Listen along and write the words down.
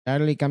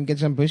Charlie, come get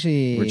some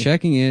pussy. We're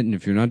checking it, and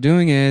if you're not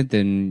doing it,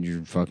 then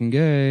you're fucking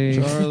gay.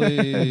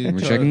 Charlie. We're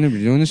checking it. We're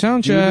doing the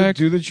sound check.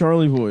 Do the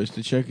Charlie voice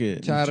to check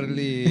it.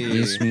 Charlie.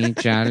 It's me,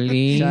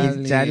 Charlie.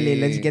 Charlie,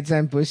 let's get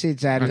some pussy,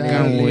 Charlie. I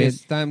can't wait.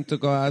 It's time to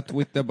go out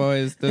with the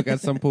boys to get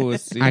some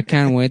pussy. I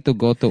can't wait to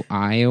go to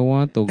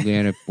Iowa to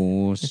get a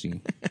pussy.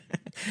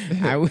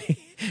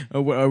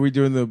 Are we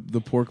doing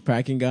the pork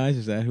packing guys?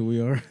 Is that who we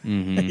are?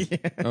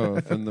 Mm-hmm. Oh,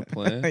 from the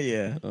plant?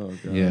 Yeah. Oh, gosh.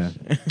 Yeah.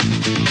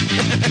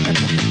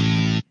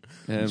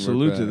 And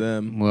Salute to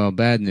them. Well,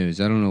 bad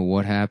news. I don't know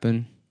what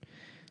happened,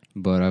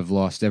 but I've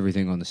lost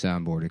everything on the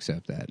soundboard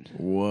except that.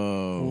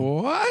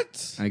 Whoa.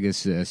 What? I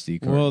guess the SD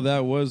card. Well,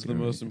 that was the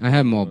most important. I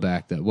have them all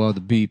backed up. Well, the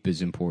beep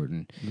is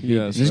important.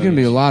 Yes, There's going to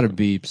be a lot of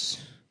beeps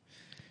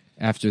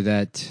after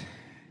that.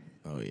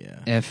 Oh yeah.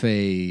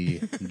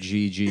 FAGGOT.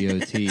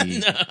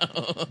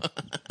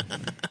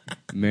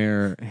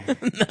 Mayor.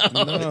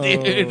 No,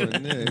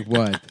 dude. Nick.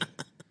 What?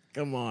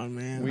 Come on,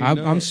 man.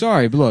 I'm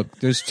sorry. But look,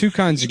 there's two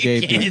kinds of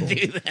gay people.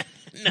 do that.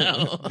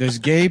 No. There's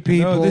gay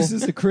people. No, this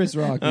is the Chris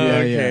Rock.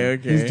 Okay.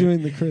 He's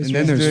doing the Chris And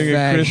Rock. then there's doing a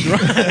fag. Chris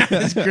Rock.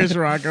 It's Chris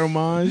Rock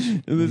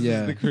homage. This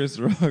Yeah. is the Chris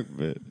Rock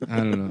bit. I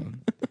don't know.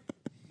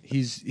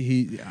 He's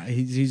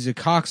a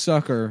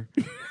cocksucker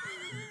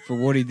for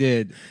what he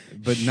did,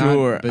 but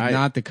Sure,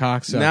 not the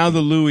cocksucker. Now the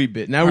Louis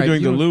bit. Now All we're right,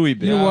 doing the Louis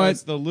bit. you know what?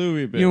 It's the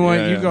Louis bit. You know what?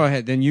 Yeah, You yeah. go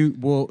ahead.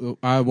 Then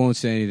I won't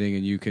say anything,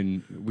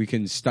 and we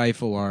can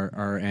stifle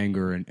our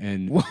anger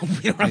and Well,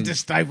 we don't have to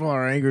stifle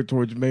our anger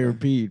towards Mayor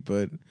Pete,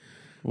 but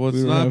Well, it's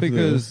We don't not have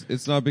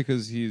to-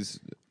 because he's.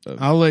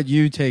 I'll let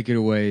you take it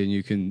away, and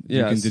you can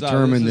Stop.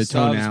 determine the This is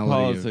Stav's tonality.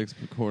 Of, politics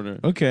corner.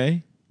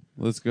 okay.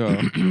 Let's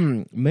go.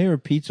 Mayor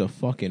Pete's a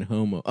fucking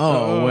homo.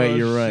 Oh, wait,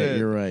 you're right. shit.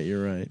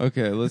 You're right.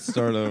 Okay, let's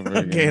start over. Okay,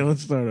 Again.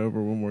 let's start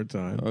over one more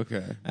time.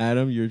 Okay.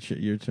 Adam, your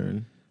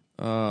turn.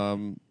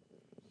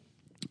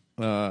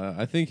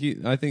 I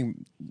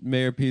think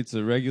Mayor Pete's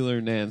a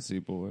regular Nancy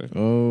boy.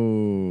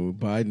 Oh,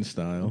 Biden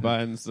style.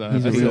 Biden style.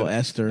 He's a I real said-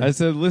 Esther. I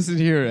said, listen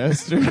here,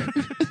 Esther.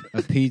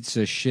 a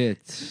pizza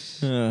shit.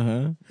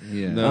 Uh-huh.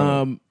 Yeah.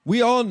 No.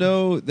 We all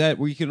know that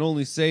we can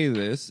only say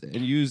this and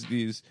use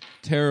these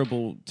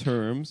terrible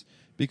terms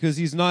because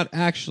he's not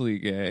actually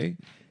gay,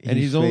 and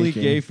he's only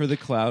faking. gay for the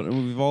clout,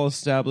 and we've all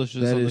established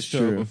this That on the is show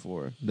true.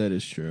 before. That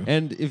is true.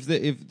 And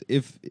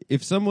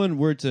if someone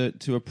were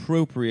to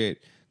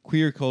appropriate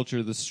queer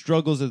culture, the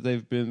struggles that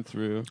they've been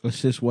through, A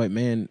cis white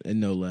man, and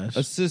no less.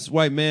 a cis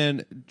white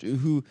man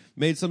who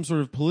made some sort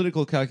of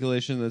political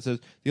calculation that says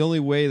the only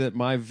way that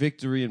my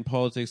victory in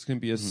politics can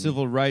be a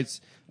civil rights,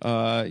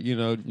 Yeah,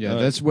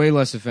 that's way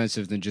less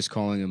offensive than just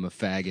calling him a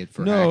faggot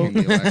for No.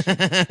 hacking the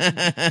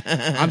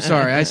election. I'm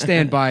sorry, I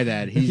stand by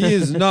that. he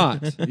is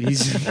not.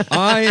 He's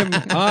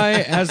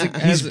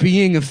As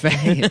being a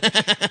faggot.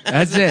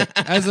 That's it.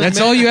 That's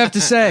all you have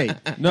to say.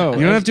 no,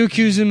 You don't have to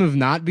accuse him of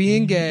not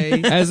being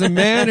gay. as a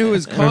man who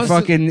is Or constantly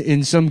fucking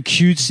in some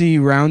cutesy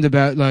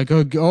roundabout, like,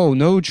 oh,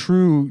 no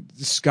true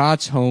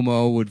Scots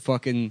homo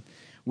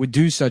would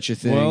do such a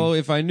thing. Well,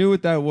 if I knew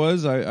what that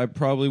was, I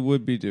probably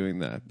would be doing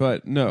that.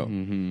 But no.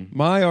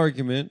 My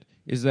argument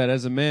is that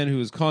as a man who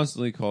is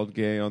constantly called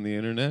gay on the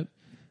internet,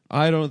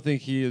 I don't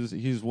think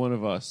he's one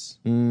of us.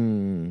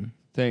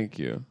 Thank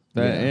you.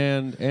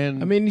 And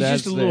I mean, he's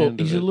that's just a the little. end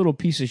of He's a it. little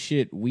piece of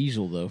shit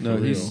weasel, though. For No,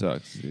 he real.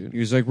 sucks, dude. he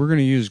was like, we're going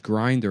to use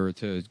Grindr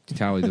to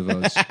tally the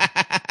votes.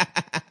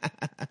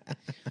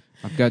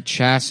 I've got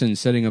Chasen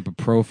setting up a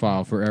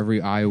profile for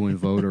every Iowan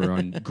voter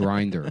on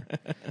Grindr.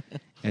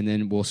 And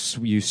then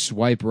you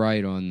swipe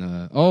right on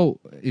the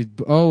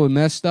it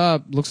messed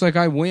up. Looks like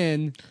I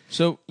win.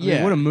 So I mean,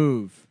 yeah, what a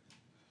move.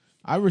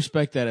 I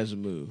respect that as a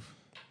move.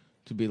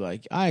 To be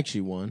like, I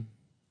actually won.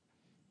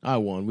 I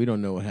won. We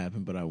don't know what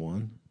happened, but I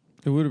won.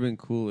 It would have been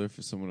cooler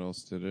if someone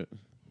else did it.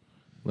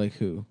 Like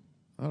who?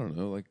 I don't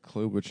know, like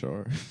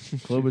Klobuchar.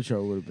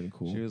 Klobuchar would have been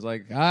cool. She was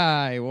like,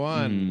 I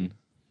won.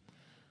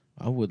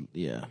 I would.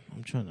 Yeah,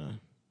 I'm trying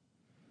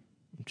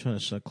to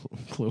suck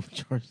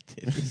Klobuchar's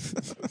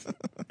titties.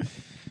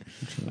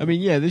 I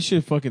mean, yeah, this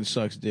shit fucking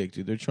sucks dick,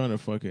 dude. They're trying to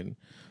fucking.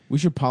 We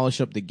should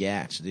polish up the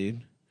gats,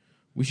 dude.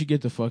 We should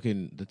get the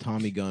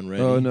Tommy gun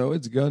ready. Oh no,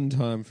 it's gun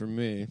time for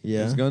me.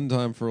 Yeah? It's gun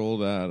time for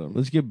old Adam.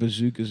 Let's get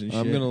bazookas and shit.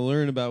 I'm gonna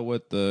learn about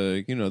what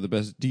the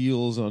best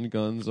deals on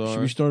guns are.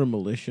 Should we start a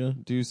militia?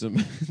 do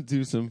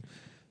some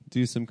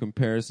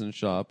comparison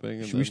shopping?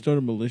 And Should we start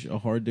a militia? A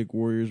Hard Dick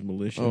Warriors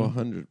militia?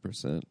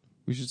 100%.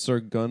 We should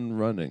start gun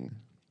running.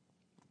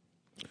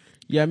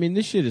 Yeah, I mean,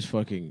 this shit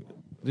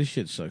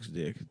sucks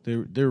dick.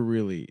 They're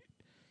really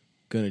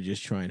gonna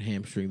just try and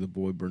hamstring the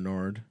boy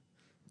Bernard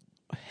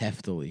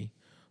heftily.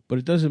 But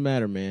it doesn't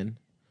matter, man.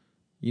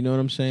 You know what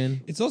I'm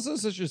saying? It's also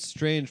such a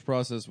strange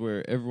process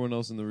where everyone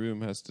else in the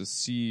room has to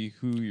see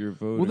who you're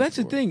voting. Well, that's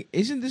the for. thing.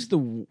 Isn't this the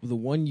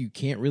one you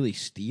can't really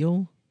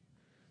steal?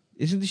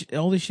 Isn't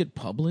all this shit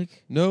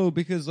public? No,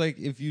 because like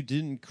if you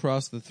didn't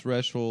cross the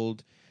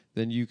threshold,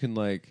 then you can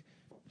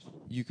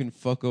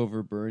fuck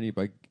over Bernie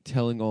by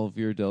telling all of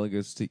your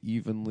delegates to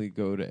evenly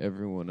go to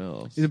everyone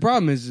else. The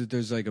problem is that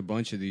there's like a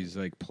bunch of these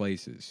like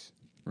places.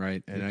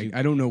 right? And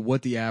I don't know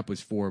what the app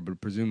was for,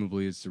 but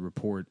presumably it's to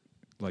report,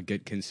 like,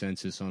 get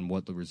consensus on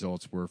what the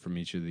results were from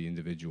each of the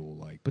individual,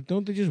 like. But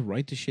don't they just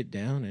write the shit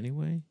down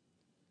anyway?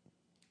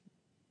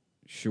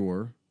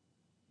 Sure,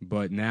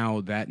 but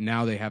now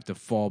they have to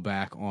fall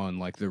back on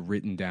like the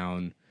written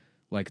down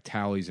like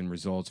tallies and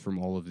results from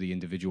all of the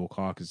individual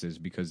caucuses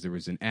because there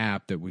was an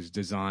app that was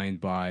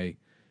designed by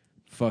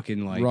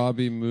fucking like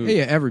Robbie Mook.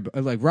 Yeah,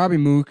 everybody like Robbie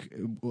Mook.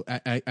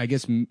 I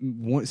guess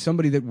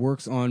somebody that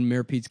works on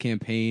Mayor Pete's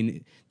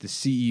campaign. The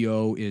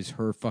CEO is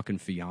her fucking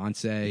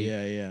fiance.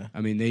 Yeah.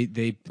 I mean, they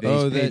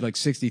paid like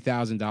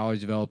 $60,000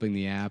 developing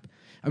the app.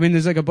 I mean,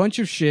 there's like a bunch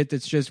of shit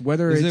that's just what's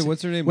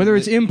her name? Whether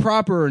it's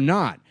improper or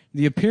not.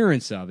 The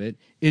appearance of it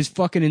is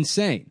fucking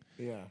insane.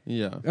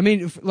 Yeah. I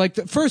mean, like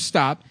the first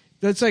stop,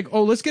 that's like,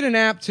 oh, let's get an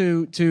app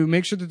to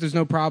make sure that there's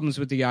no problems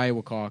with the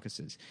Iowa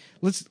caucuses.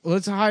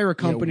 Let's hire a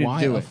company to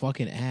do it. Why a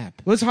fucking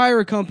app? Let's hire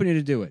a company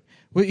to do it.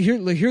 Well,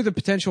 here are the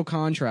potential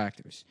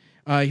contractors.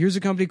 Here's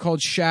a company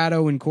called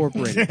Shadow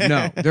Incorporated.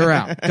 No, they're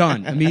out.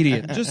 Done.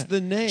 Immediate. Just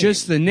the name.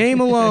 Just the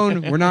name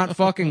alone, we're not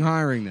fucking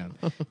hiring them.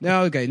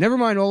 Now, okay, never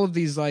mind all of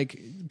these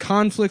like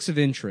conflicts of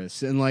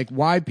interest and like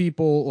why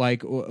people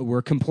like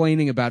were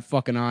complaining about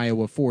fucking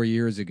Iowa 4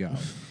 years ago.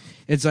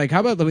 It's like,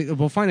 how about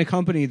we'll find a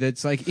company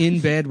that's like in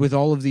bed with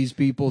all of these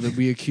people that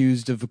we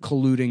accused of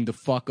colluding to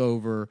fuck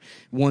over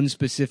one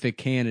specific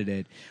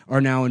candidate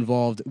are now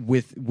involved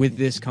with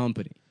this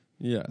company.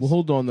 Yes. Well,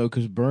 hold on though,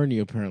 because Bernie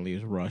apparently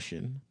is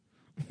Russian.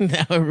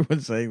 Now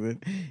everyone's saying that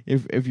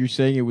if you're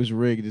saying it was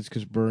rigged, it's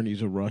because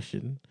Bernie's a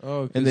Russian.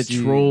 Oh, and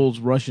the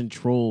Russian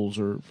trolls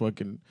are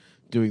fucking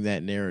doing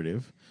that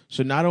narrative.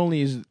 So not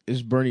only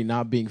is Bernie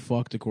not being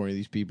fucked according to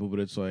these people, but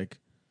it's like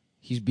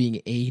he's being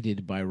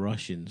aided by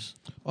Russians.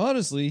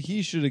 Honestly,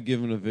 he should have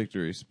given a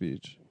victory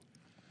speech.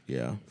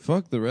 Yeah.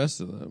 Fuck the rest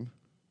of them.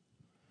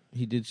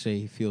 He did say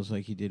he feels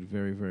like he did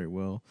very, very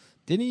well.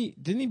 Did he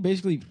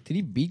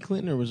beat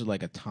Clinton, or was it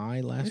like a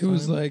tie last time? It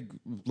was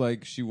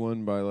like she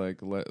won by like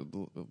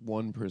 1%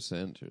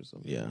 or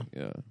something. Yeah.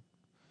 Yeah.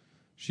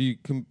 She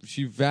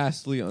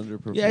vastly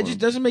underperformed. Yeah, it just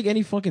doesn't make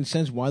any fucking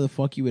sense why the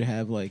fuck you would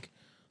have like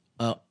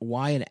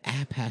why an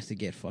app has to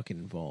get fucking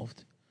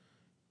involved.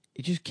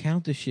 You just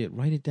count the shit,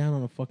 write it down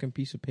on a fucking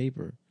piece of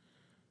paper.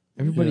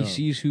 Everybody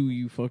sees who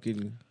you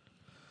fucking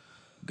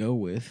go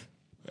with.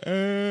 I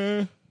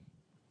don't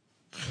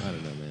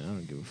know, man. I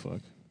don't give a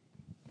fuck.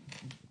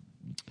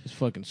 This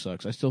fucking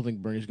sucks. I still think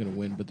Bernie's going to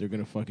win, but they're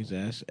going to fuck his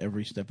ass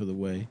every step of the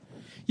way.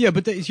 Yeah,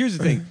 but here's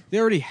the thing. They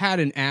already had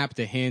an app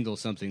to handle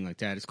something like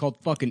that. It's called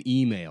fucking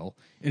email,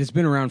 and it's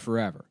been around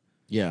forever.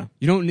 Yeah.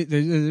 You don't need,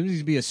 there needs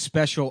to be a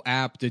special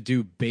app to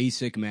do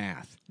basic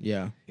math.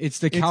 Yeah. It's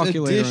the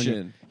calculator.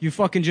 Addition. You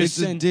fucking just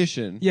It's send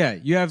addition. Yeah,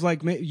 you have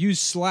like use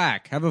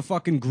Slack. Have a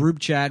fucking group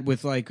chat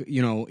with like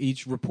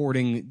each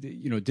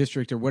reporting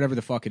district or whatever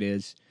the fuck it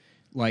is.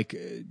 Like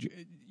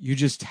you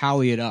just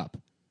tally it up.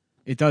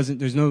 It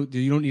doesn't.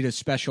 You don't need a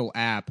special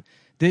app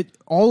that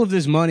all of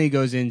this money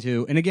goes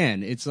into. And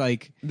again, it's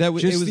like it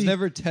was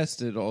never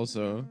tested.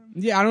 Also,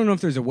 yeah, I don't know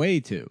if there's a way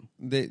to.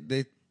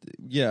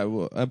 Yeah,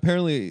 well,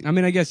 apparently, I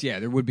mean, I guess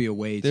there would be a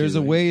way. There's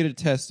a way to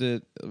test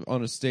it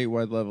on a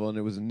statewide level, and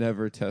it was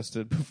never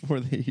tested before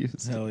they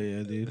used it. Hell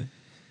yeah, dude.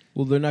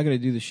 Well, they're not going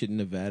to do the shit in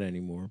Nevada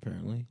anymore,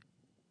 apparently.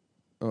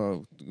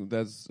 Oh,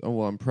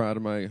 well, I'm proud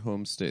of my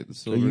home state, the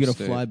Silver Are you going to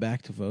State. fly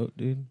back to vote,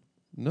 dude?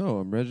 No,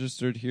 I'm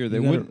registered here.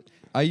 They wouldn't.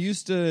 I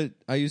used to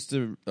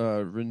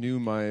renew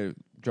my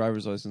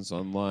driver's license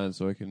online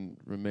so I can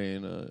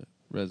remain a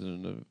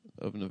resident of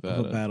Nevada,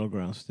 Of a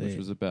battleground state, which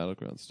was a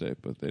battleground state,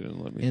 but they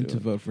didn't let me. And do to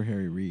it. vote for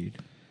Harry Reid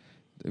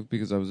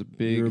Because I was a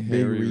big You're a big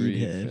Harry Reid Reid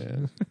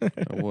head. fan.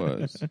 I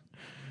was.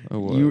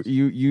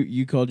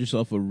 You called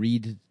yourself a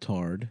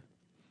Reid-tard.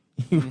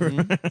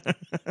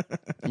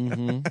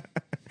 Mm-hmm.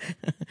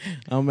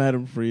 I'm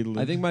Adam Friedland.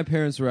 I think my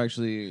parents were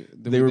actually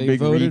they were big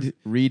voted.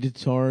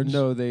 Reid-tards.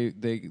 No, they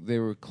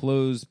were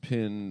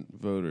clothespin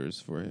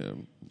voters for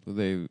him.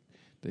 They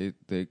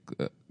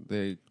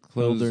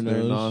closed their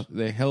nose?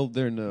 They held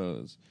their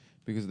nose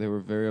because they were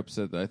very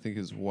upset that I think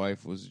his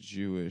wife was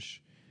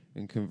Jewish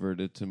and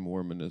converted to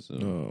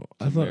Mormonism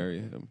to marry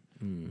him.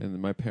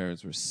 And my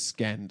parents were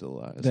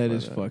scandalized. That by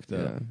is fucked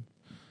up. Yeah.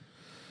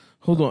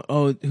 Hold on.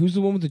 Oh, who's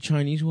the one with the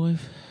Chinese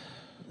wife?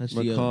 That's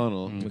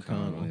McConnell.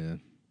 McConnell. Yeah.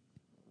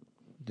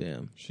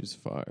 Damn. She's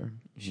fire.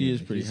 She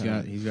is pretty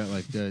hot. He's got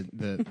like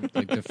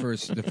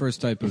the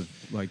first type of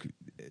like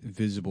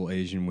visible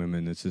Asian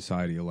women that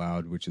society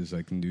allowed, which is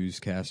like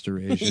newscaster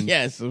Asian.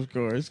 Yes, of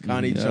course.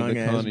 Connie Chung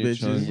the ass Connie bitches.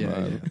 Chung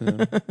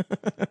vibe.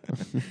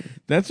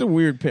 That's a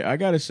weird pick. I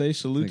gotta say,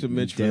 salute Like to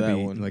Mitch for Debbie, that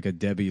one. like a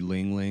Debbie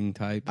Ling Ling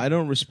type. I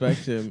don't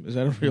respect him. Is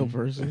that a real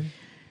person?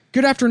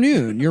 Good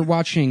afternoon. You're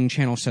watching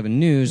Channel 7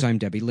 News. I'm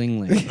Debbie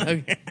Ling Ling.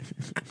 Okay.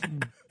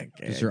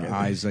 Is her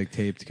eyes like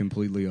taped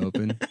completely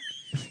open?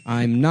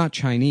 I'm not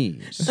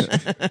Chinese.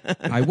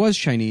 I was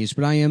Chinese,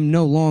 but I am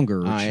no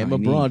longer I am a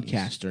Chinese.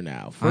 broadcaster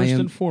now, first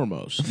and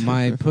foremost.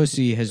 My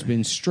pussy has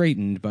been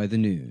straightened by the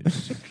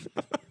news.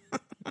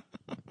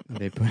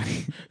 They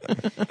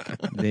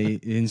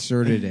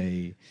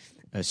inserted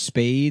a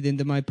spade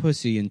into my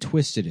pussy and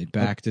twisted it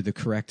back to the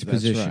correct That's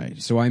position,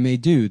 right. so I may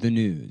do the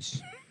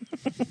news.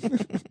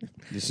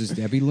 This is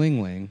Debbie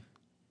Ling Ling.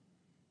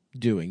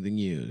 Doing the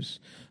news.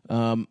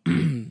 Damn,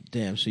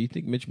 so you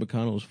think Mitch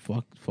McConnell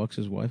fucks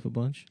his wife a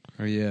bunch?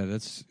 Oh yeah,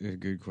 that's a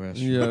good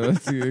question. Yeah,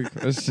 that's a good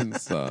question.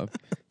 Stop.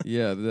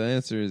 Yeah, the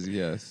answer is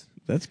yes.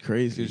 That's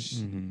crazy.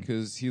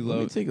 Because he Let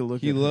me loves take a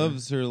look he at her.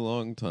 loves her a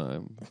long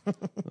time.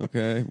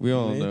 Okay, we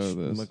all know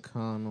Mitch this.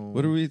 McConnell.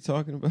 What are we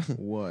talking about?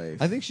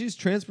 Wife. I think she's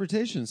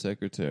transportation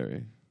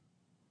secretary.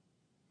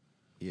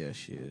 Yeah,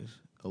 she is.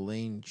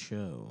 Elaine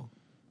Cho.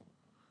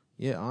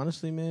 Yeah,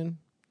 honestly, man.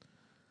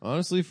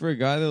 Honestly, for a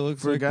guy that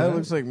looks For a like guy that, that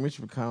looks like Mitch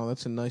McConnell,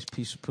 that's a nice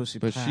piece of pussy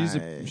but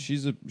pie.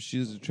 she's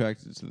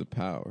attracted to the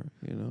power,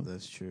 you know,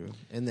 That's true.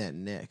 And that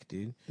neck,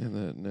 dude. and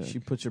that neck. She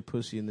puts her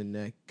pussy in the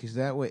neck because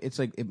that way it's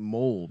like it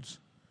molds.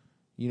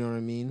 You know what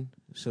I mean?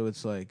 So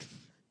it's like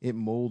it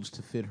molds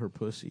to fit her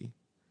pussy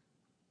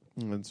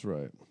That's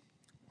right.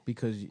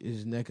 because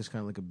his neck is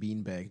kind of like a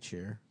beanbag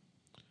chair.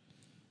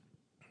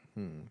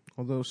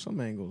 Although some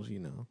angles, you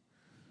know.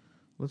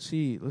 Let's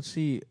see.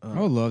 I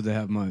would love to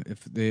have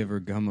if they ever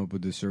come up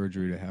with the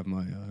surgery to have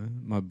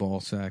my ball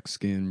sack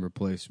skin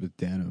replaced with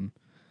denim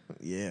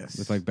yes,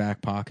 with like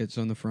back pockets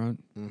on the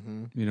front,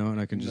 you know,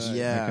 and I can just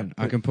Yeah,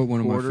 I can put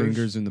one of my quarters.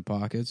 fingers in the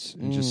pockets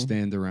and just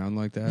stand around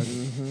like that.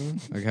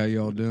 Like how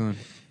y'all doing?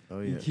 Oh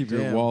yeah, Keep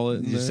your Damn. wallet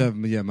in You just there.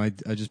 have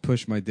I just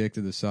push my dick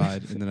to the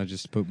side and then I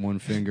just put one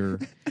finger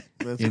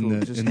That's in cool.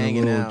 the Just in the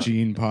hanging little out.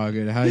 jean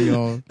pocket. How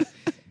y'all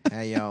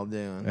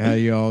doing? how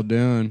y'all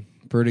doing?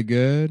 Pretty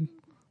good.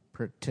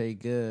 Pretty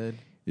good.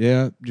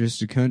 Yeah,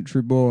 just a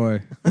country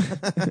boy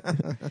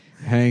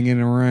hanging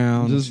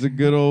around. Just a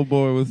good old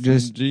boy with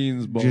Just- some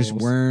jeans balls. Just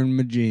wearing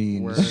my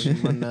jeans.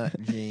 Wearing my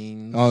nut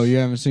jeans. Oh, you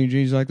haven't seen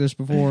jeans like this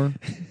before?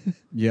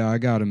 Yeah, I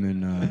got them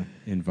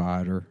in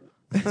Vider.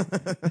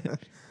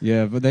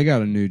 Yeah, but they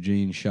got a new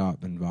jean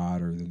shop in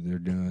Vider that they're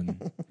doing.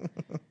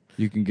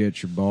 You can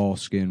get your ball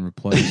skin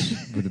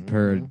replaced with a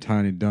pair of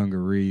tiny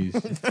dungarees.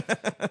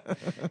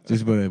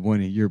 Just with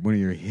one of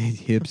your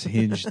hips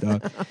hinged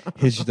up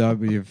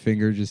with your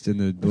finger just in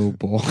the little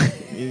ball.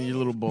 In your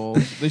little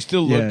balls. They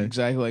still look Yeah.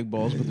 exactly like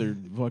balls, but they're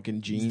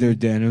fucking jeans. They're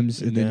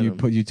denims, and then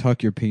Denim. you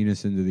tuck your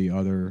penis into the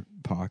other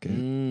pocket.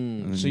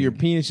 So your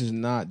penis is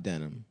not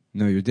denim.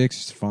 No, your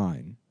dick's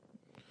fine.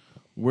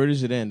 Where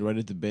does it end? Right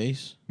at the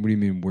base? What do you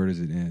mean? Where does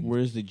it end? Where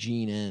does the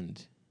jean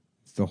end?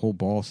 It's the whole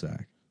ball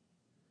sack.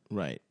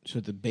 Right. So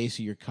at the base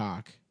of your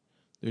cock,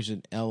 there's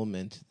an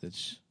element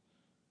that's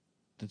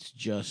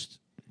just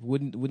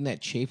wouldn't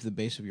that chafe the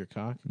base of your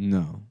cock?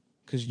 No,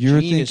 Because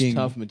You're jean is thinking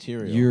tough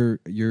material.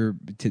 you're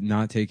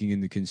not taking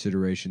into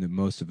consideration that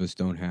most of us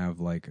don't have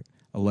like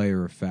a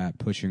layer of fat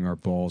pushing our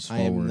balls I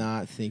forward. am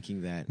not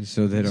thinking that.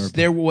 So that our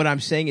There, what I'm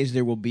saying is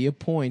there will be a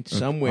point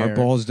somewhere. our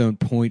balls don't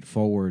point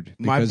forward.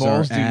 my because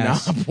balls our do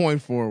ass, not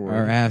point forward.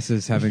 Our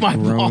asses haven't my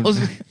grown, balls,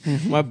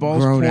 my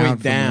balls grown point out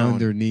from down.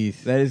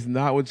 underneath. That is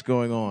not what's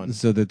going on.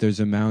 So that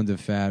there's a mound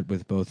of fat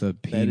with both a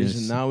penis That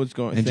is not what's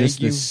going on. and Thank just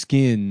you. the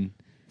skin.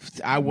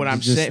 What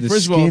I'm just saying. the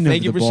First of all, skin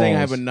thank of you the for saying I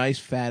have a balls. nice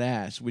fat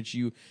ass, which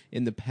you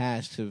in the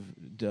past have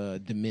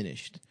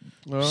diminished.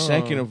 Oh.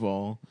 Second of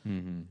all,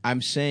 Mm-hmm.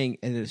 I'm saying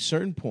at a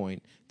certain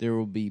point there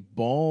will be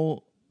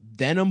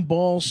denim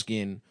ball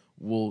skin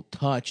will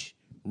touch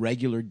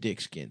regular dick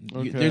skin.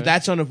 Okay.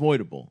 That's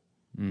unavoidable.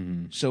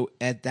 Mm-hmm. So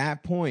at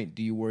that point,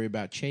 do you worry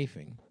about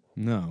chafing?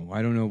 No,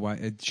 I don't know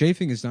why.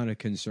 Chafing is not a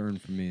concern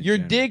for me. in Your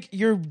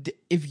general. dick,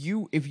 if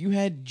you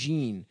had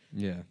Gene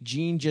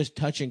just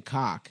touching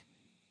cock,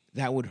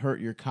 that would hurt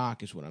your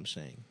cock, is what I'm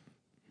saying.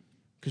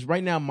 Because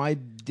right now my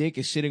dick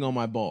is sitting on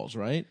my balls,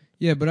 right?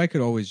 Yeah, but I could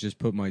always just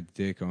put my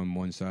dick on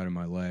one side of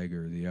my leg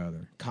or the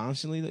other.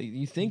 Constantly,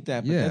 you think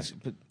that, but Yeah.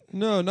 but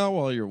No, not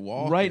while you're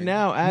walking. right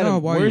now, Adam, No,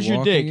 while where's you're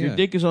your dick? walking, Your yeah.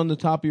 dick is on the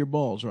top of your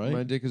balls, right?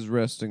 my dick is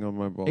resting on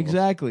my balls.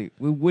 Exactly.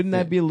 Wouldn't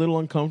that be a little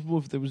uncomfortable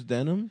if there was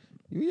denim?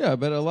 Yeah,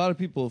 but a lot of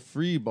people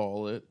free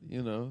ball it.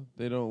 You know,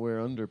 they don't wear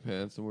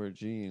underpants and wear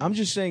jeans. I'm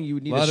just saying you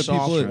would need Lot a of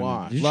soft people-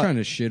 wash. You're trying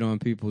to shit on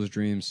people's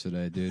dreams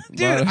today, dude.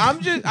 Dude,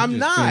 I'm Just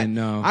not. saying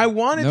no. I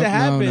want it Nope, to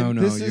happen. No,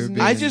 no, This you're is being,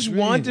 I just dream.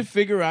 want to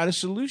figure out a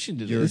solution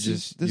to you're this.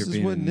 just this you're is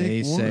being what a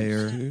Nick naysayer.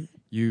 wants, dude.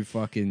 You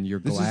fucking you're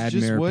This is glad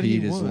just Mayor what he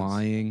Pete is wants.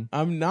 lying.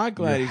 I'm not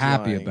glad You're he's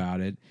happy lying.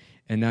 about it.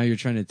 And now you're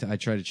trying to I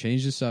try to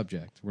change the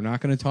subject. We're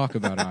not going to talk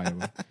about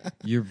Iowa.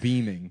 You're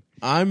beaming.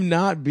 I'm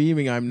not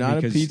beaming. I'm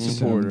not a Pete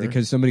supporter.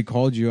 Because somebody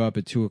called you up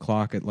at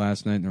 2:00 at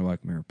last night and they're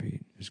like, Mayor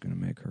Pete is going to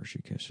make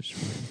Hershey Kisses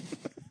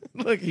for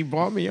you. Look, he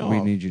bought me off.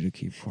 We need you to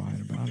keep quiet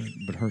about it,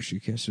 but Hershey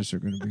Kisses are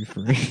going to be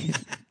free.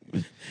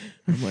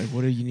 I'm like,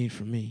 what do you need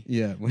from me?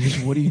 Yeah. What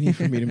do you need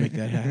from me to make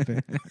that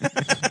happen?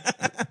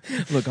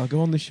 Look, I'll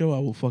go on the show. I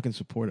will fucking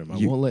support him. I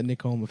You- won't let Nick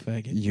call him a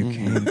faggot.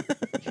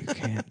 You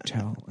can't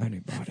tell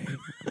anybody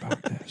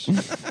about this.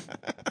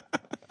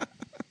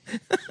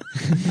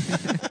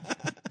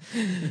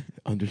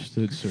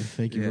 Understood, sir.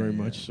 Thank you Yeah, very yeah.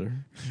 much, sir.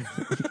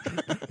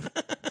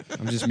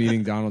 I'm just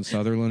meeting Donald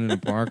Sutherland in a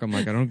park. I'm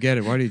like, I don't get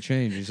it. Why do you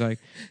change? He's like,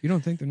 you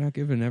don't think they're not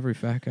giving every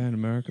fat guy in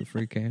America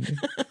free candy?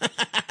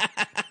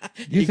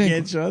 You think?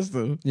 can't trust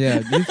them. Yeah.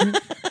 Do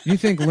you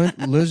think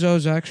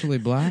Lizzo's actually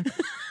black?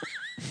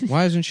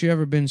 Why hasn't she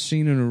ever been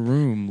seen in a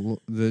room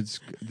that's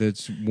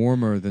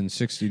warmer than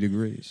 60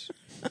 degrees?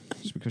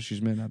 It's because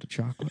she's made out of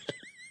chocolate.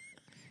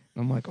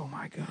 I'm like, oh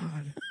my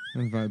god.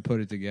 And if I put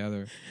it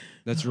together,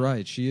 that's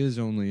right. She is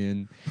only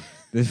in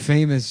the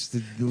famous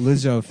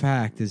Lizzo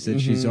fact is that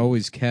she's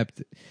always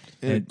kept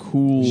In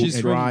cool, She's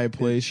dry from-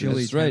 places.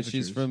 chilly That's right. temperatures.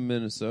 She's from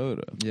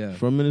Minnesota. Yeah,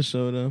 From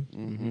Minnesota.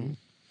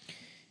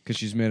 because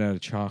she's made out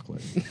of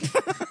chocolate.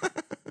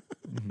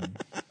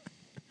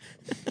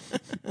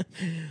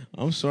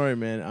 I'm sorry,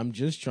 man. I'm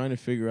just trying to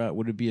figure out,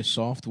 would it be a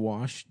soft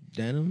wash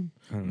denim?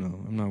 I don't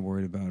know. I'm not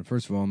worried about it.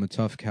 First of all, I'm a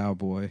tough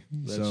cowboy,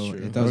 That's so true.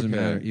 it doesn't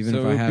Okay. matter. Even So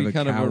if it I would have be a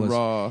kind of callus, a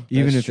raw,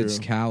 even That's if it's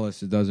true.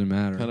 callous, it doesn't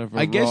matter. kind of.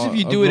 I guess if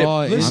you do it at- raw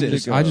listen,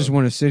 indigo. I just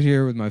want to sit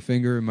here with my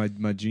finger in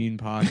my jean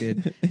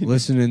pocket,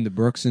 listening to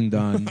Brooks and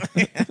Dunn,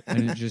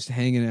 and just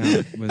hanging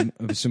out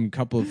with some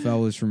couple of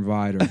fellas from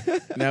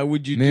Vider. Now,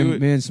 would you Me do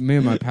and, it? me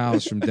and my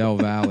pals from Del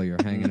Valley are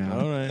hanging out.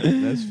 All right,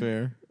 that's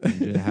fair.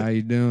 Yeah, how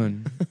you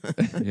doing?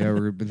 Yeah,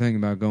 we've been thinking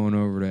about going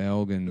over to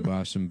Elgin to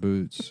buy some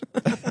boots.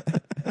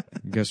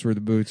 Guess where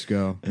the boots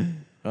go?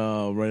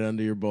 Oh, right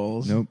under your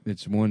balls. Nope,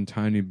 it's one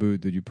tiny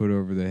boot that you put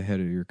over the head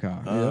of your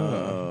cock.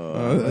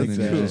 Oh, and that's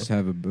then cool. you just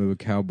have a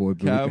cowboy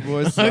boot.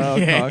 Cowboy style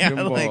Okay, cock and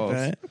I balls. like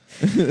that.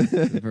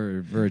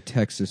 very, very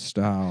Texas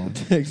style.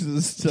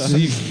 Texas style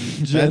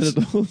See,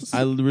 genitals.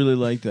 I really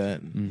like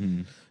that.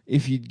 Hmm.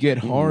 If you get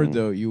hard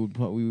though, you would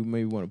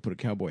maybe want to put a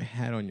cowboy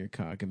hat on your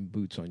cock and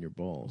boots on your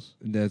balls.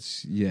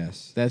 That's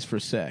yes. That's for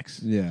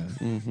sex. Yeah.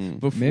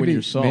 But when Maybe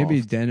you're soft,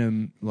 maybe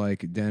denim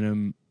like a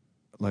denim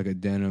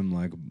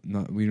like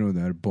not we know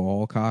that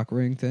ball cock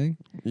ring thing.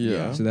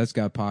 Yeah. So that's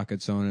got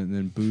pockets on it, and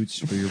then boots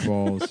for your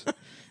balls,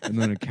 and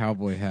then a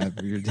cowboy hat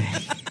for your dick.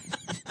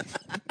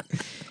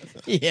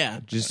 yeah,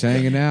 Just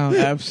hanging out,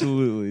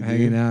 absolutely,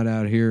 hanging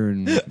out here,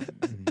 and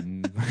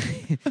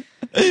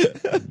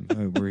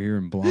we're here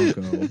in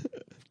Blanco.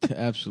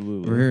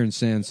 absolutely. We're here in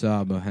San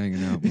Saba,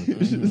 hanging out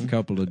with a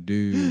couple of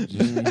dudes,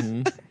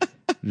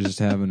 just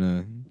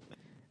having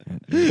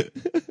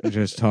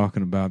just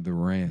talking about the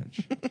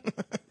ranch,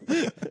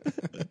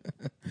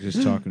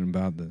 just talking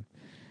about the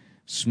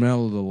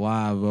smell of the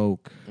live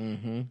oak,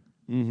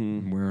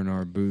 Mm-hmm. wearing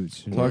our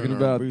boots. Talking Wearing our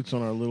about boots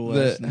on our little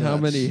ass how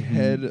nuts. many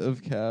head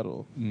of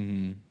cattle?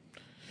 Mm-hmm.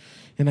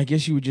 And I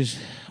guess you would just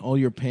all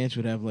your pants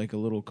would have like a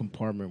little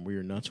compartment where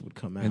your nuts would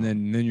come out. And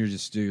then you're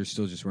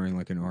still just wearing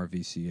like an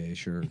RVCA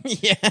shirt,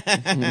 yeah,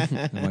 and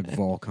like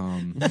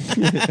Volcom,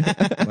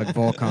 like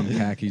Volcom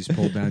khakis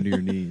pulled down to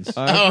your knees.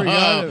 I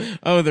forgot.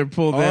 oh, they're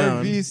pulled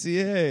down.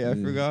 RVCA.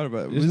 I forgot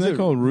about it. Isn't that it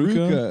called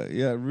Ruka?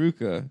 Yeah,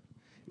 Ruka.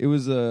 It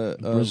was a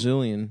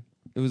Brazilian.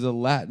 It was a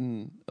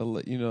Latin,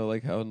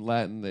 like how in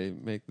Latin they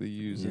make the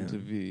U's into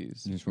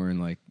V's. Just wearing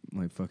like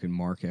fucking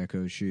Mark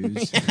Echo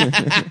shoes.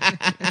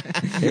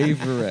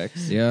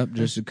 Averex. Yep,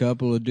 just a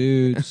couple of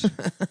dudes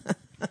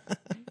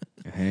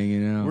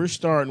hanging out. We're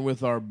starting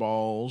with our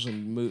balls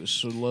and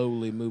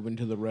slowly moving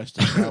to the rest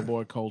of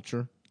cowboy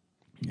culture.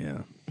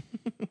 Yeah.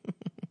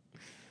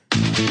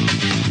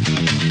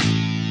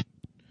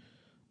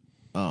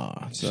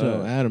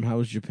 So Adam, how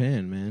was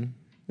Japan, man?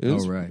 It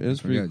was, right. It was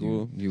I pretty forgot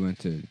cool. You went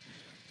to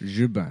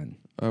Juban,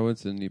 I went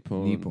to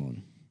Nippon.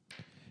 Nippon.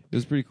 It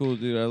was pretty cool,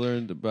 dude. I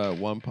learned about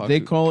Wanpaku. They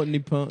call it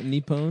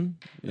Nippon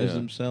as Yeah.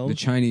 themselves. The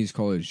Chinese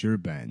call it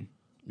Juban.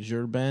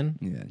 Jurban.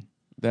 Yeah,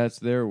 That's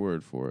their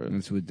word for it.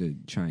 that's what the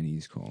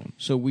Chinese call them.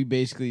 So we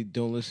basically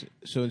don't listen.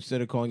 So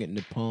instead of calling it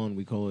Nippon,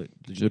 we call it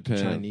what the Japan.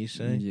 Chinese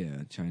say.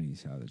 Yeah,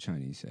 Chinese. How the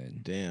Chinese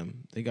said.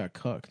 Damn, they got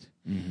cucked.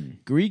 Mm-hmm.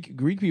 Greek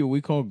people, we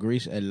call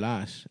Greece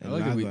Elas. I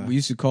like it. We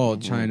used to call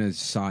China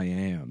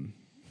Siam.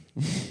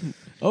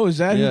 Oh, is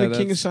that Yeah, who the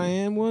king of that's-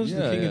 Siam was? yeah,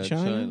 the king of yeah,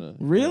 China? China.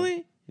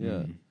 Really?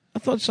 Yeah. I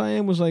thought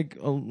Siam was like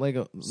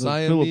the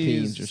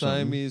Philippines or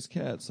something. Siamese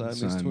cat,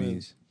 Siamese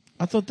twins.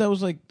 I thought that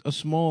was like a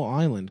small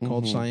island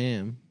called Mhm.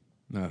 Siam.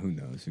 No, who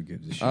knows? Who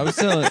gives a shit? I was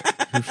telling,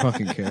 Who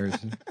fucking cares?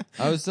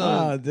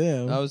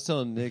 Damn. I was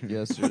telling Nick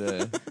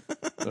yesterday,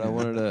 but I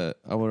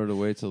wanted to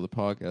wait till the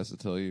podcast to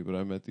tell you. But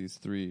I met these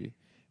 3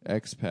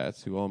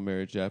 expats who all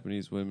married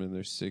Japanese women in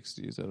their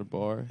 60s at a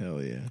bar.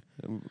 Hell yeah.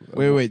 And-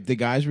 Wait. The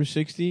guys were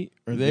 60?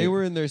 Or They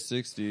were in their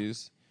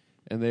 60s,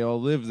 and they all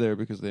lived there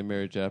because they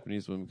married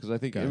Japanese women. Because I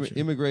think Gotcha.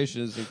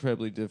 immigration is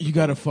incredibly difficult. You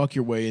got to fuck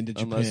your way into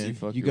Japan. Unless you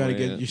fuck your got to way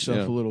get in. yourself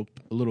Yeah.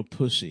 a little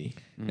pussy.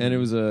 And it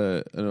was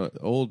an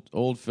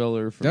old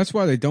feller from. That's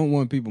why they don't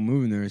want people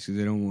moving there, is because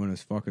they don't want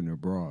us fucking their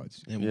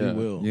broads. And Yeah.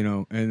 we will. You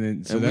know, and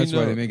then so And we that's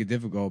why know- they make it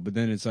difficult. But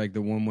then it's like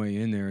the one way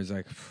in there is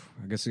like,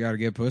 I guess I got to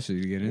get pussy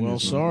to get in. Well,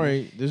 this one.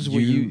 sorry. This is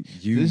what You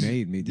this-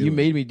 made me do You it.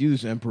 made me do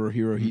this, Emperor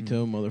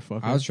Hirohito, motherfucker.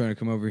 I was trying to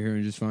come over here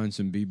and just find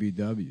some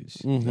BBWs.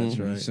 Mhm. That's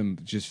right. Some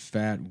just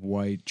fat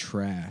white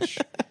trash.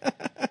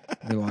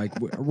 They're like,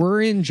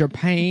 we're in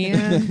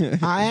Japan.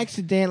 I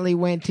accidentally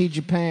went to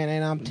Japan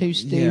and I'm too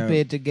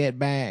stupid to get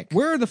back.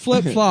 Where are the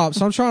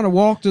flip-flops? I'm trying to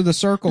walk to the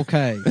Circle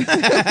K.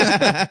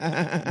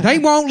 They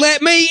won't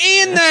let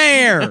me in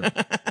there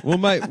Well,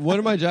 one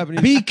of my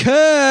Japanese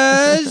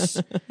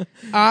because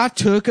I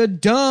took a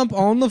dump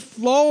on the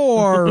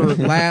floor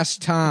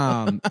last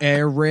time,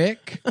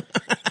 Eric.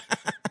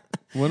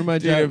 one of my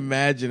Dude, Jap-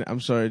 imagine. I'm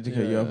sorry to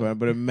cut you off,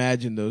 but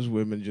imagine those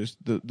women, just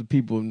the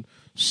people in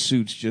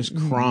suits, just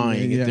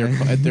crying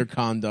at their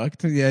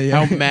conduct.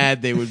 Yeah. How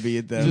mad they would be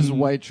at them. just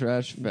white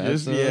trash fat.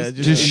 just cells. just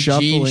Just in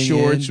shuffling jean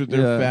shorts in. with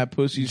their Yeah. fat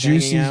pussies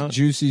Juicy, hanging out.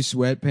 juicy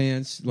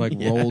sweatpants, like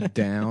rolled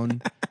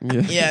down.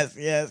 Yeah.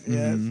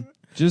 Yes.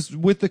 Just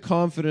with the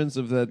confidence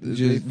of that. They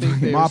Just-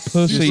 think they're My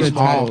pussy's super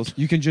hot. titles.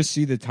 You can just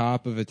see the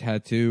top of a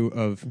tattoo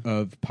of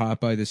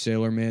Popeye the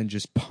Sailor Man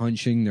just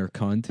punching their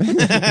cunt,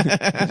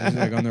 just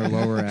like on their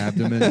lower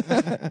abdomen.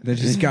 They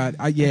just got,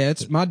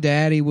 it's my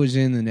daddy was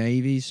in the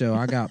Navy, so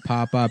I got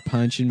Popeye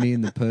punching me in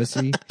the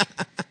pussy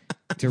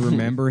to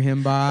remember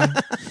him by.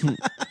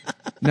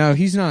 No,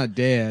 he's not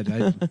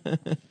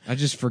dead. I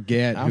just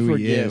forget I who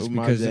forget he is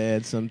my because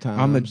dad sometimes.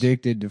 I'm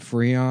addicted to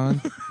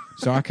Freon,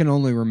 so I can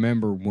only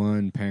remember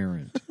one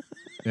parent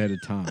at a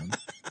time.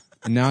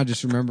 And now I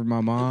just remembered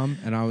my mom,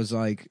 and I was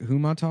like, who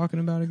am I talking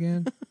about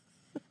again?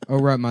 Oh,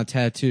 right, my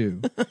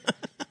tattoo.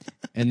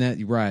 And that,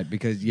 right,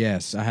 because,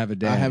 yes, I have a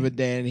dad. I have a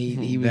dad, and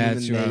he was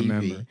That's in who the I Navy.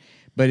 remember.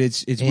 But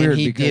it's And weird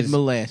he because did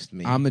molest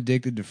me. I'm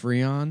addicted to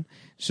Freon,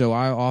 so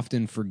I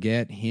often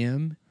forget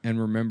him and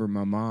remember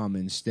my mom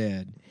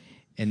instead.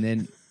 And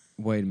then,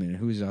 wait a minute,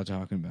 who is I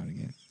talking about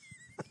again?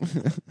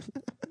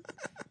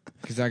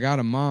 Because I got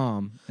a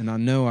mom, and I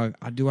know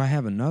do I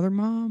have another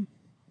mom?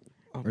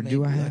 Or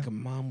do I have like a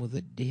mom with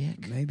a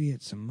dick? Maybe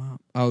it's a mom.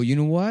 Oh, you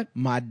know what?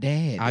 My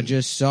dad. I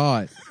just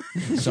saw it.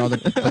 Saw the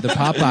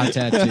Popeye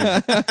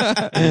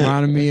tattoo.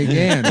 Reminded me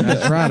again.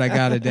 That's right. I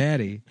got a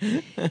daddy,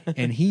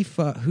 and he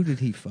who did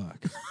he fuck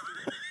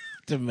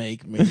To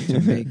make me. to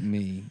make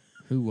me?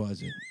 Who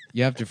was it?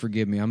 You have to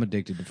forgive me. I'm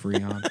addicted to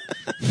Freon.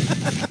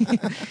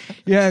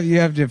 You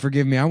have to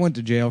forgive me. I went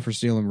to jail for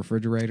stealing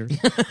refrigerators.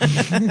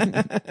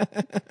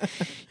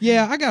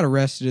 Yeah, I got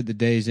arrested at the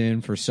Days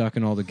Inn for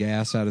sucking all the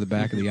gas out of the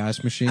back of the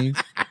ice machine.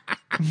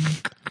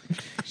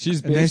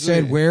 She's And they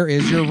said, "Where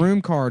is your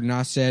room card?" And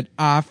I said,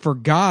 "I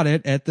forgot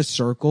it at the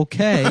Circle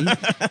K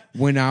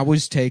when I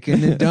was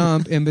taking the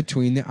dump in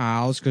between the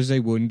aisles because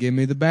they wouldn't give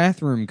me the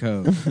bathroom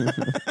code."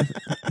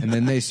 And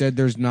then they said,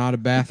 "There's not a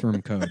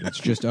bathroom code. It's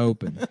just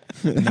open."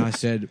 And I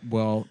said,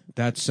 "Well,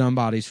 that's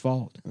somebody's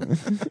fault.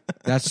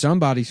 That's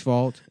somebody's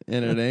fault.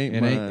 and it ain't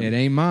It mine.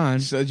 ain't mine."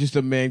 So just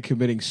a man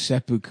committing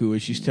seppuku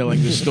as she's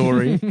telling the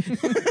story.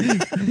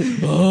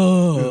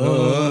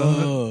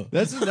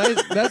 That's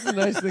a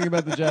nice thing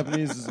about the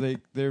Japanese is they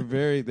have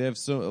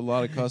a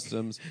lot of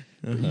customs.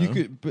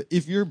 But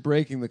if you're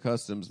breaking the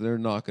customs, they're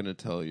not going to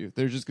tell you.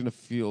 They're just going to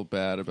feel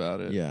bad about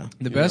it. Yeah.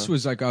 The You best know?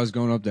 was like I was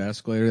going up the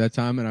escalator that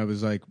time and I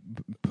was like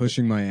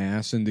pushing my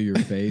ass into your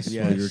face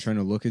while you were Yes. trying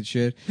to look at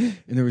shit. And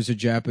there was a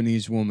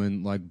Japanese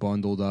woman like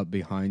bundled up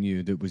behind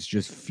you that was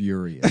just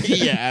furious.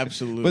 Yeah,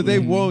 absolutely. But they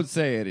won't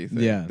say anything.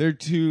 Yeah. They're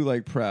too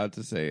like proud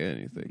to say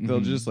anything. They'll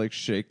just like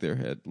shake their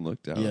head and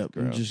look down at Yep, the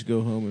ground. just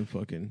go home and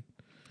fucking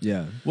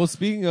Yeah. Well,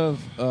 speaking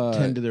of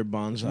tend to their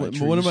bonsai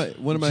trees. one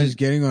of my Just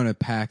getting on a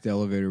packed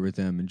elevator with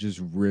them and just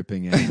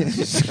ripping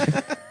ass.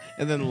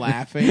 and then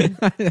laughing.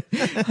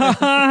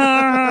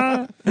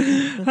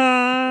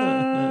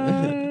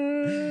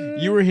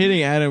 You were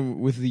hitting Adam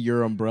with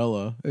your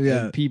umbrella.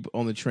 Yeah. And people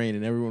on the train,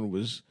 and everyone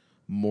was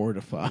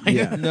mortified.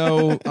 Yeah.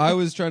 no, I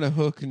was trying to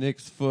hook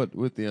Nick's foot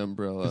with the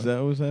umbrella. Is that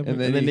what was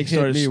happening? And then he Nick hit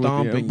started me with the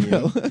stomping you.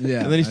 umbrella.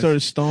 Yeah. And then he started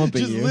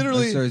stomping Just you. I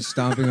literally, started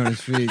stomping on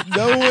his feet.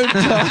 no one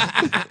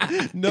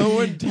talks. No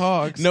one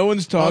talks. No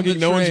one's on talking. the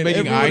No one's train.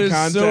 making Everyone eye is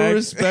contact. So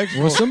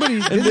respectful. Well, somebody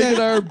and did Nick that.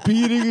 and I are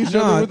beating each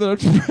No, other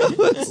with our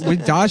umbrellas. When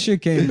Dasha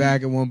came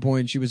back at one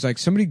point, she was like,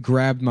 "Somebody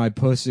grabbed my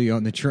pussy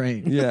on the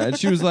train." Yeah, and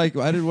she was like,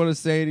 I didn't want to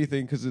say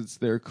anything because it's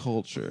their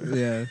culture.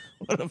 Yeah.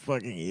 What a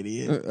fucking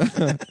idiot.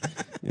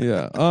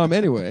 Yeah.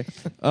 Anyway.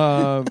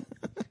 But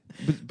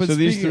So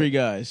these speaking three of-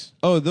 guys.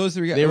 Oh, those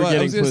three guys. They were Well, I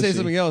getting was going to say pussy.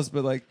 something else,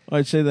 but like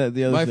I'd say that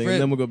the other my thing, friend,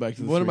 and then we'll go back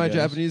to the one of three my guys.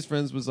 Japanese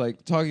friends was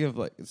like talking of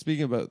like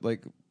speaking about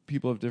like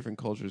people of different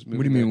cultures. What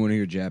do you mean, one of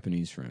your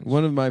Japanese friends?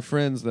 One of my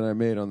friends that I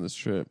made on this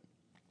trip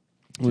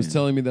was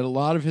telling me that a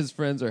lot of his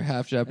friends are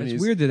half Japanese.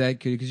 It's weird that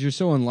because you're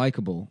so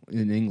unlikable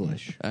in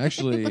English.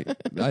 Actually,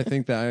 I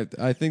think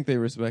they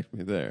respect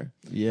me there.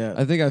 Yeah.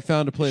 I think I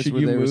found a place Should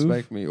where you they move?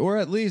 respect me, or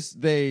at least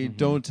they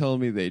don't tell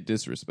me they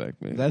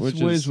disrespect me. That's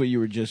which is what you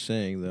were just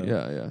saying, though.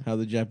 Yeah, yeah. How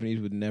the Japanese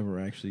would never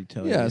actually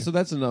tell you. Yeah, so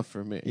that's enough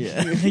for me.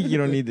 yeah, you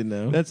don't need to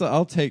know.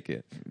 I'll take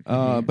it.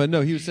 But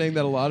no, he was saying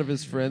that a lot of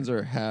his friends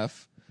are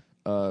half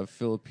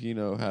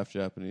Filipino, half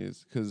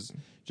Japanese, because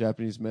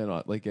Japanese men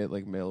get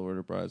like mail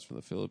order brides from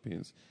the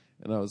Philippines.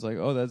 And I was like,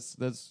 oh,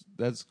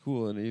 that's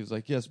cool. And he was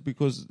like, yes,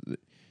 because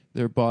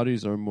their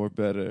bodies are more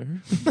better,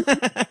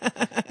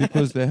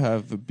 because they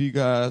have big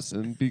ass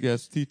and big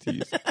ass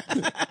titties.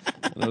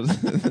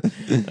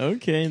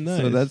 Okay,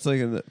 nice. So that's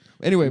like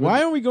anyway.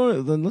 Why are we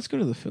going? Then let's go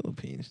to the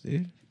Philippines,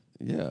 dude.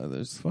 Yeah,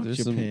 there's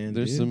Japan,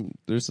 there's some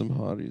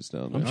hotties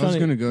down there. I was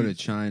going to go to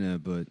China,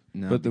 but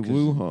now But the because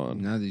Wuhan.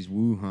 Now these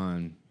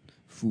Wuhan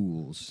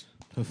fools.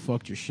 Have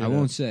fucked your shit. I up.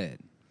 won't say it.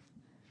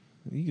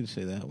 You can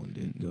say that one,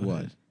 dude. Go What?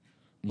 ahead.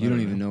 You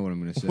don't even know what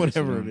I'm going to say.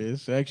 Whatever so it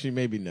is. Actually,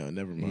 maybe no.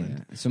 Never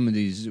mind. Yeah, some of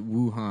these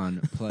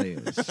Wuhan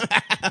players.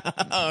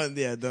 Oh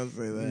yeah, don't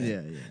say that.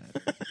 yeah.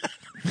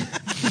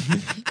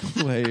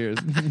 Players.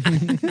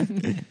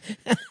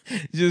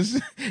 Just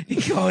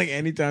calling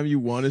anytime you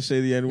want to say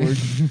the N word,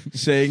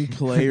 saying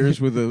players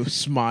with a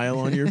smile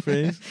on your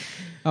face.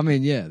 I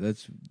mean, yeah,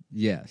 that's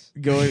yes.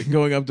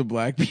 Going up to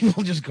black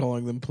people, just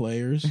calling them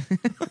players.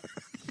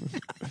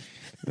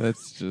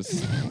 That's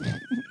just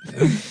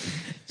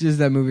Just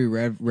that movie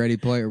Ready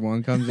Player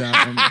One comes out.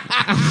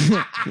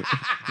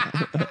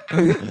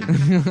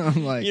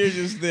 I'm like, You're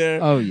just there.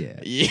 oh yeah,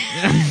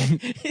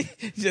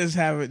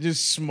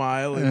 just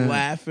smiling,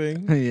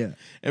 laughing yeah.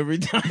 every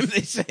time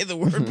they say the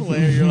word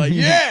player. You're like,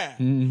 yeah,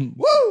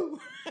 woo.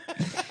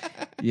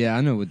 Yeah,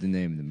 I know what the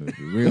name of the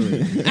movie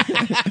really is.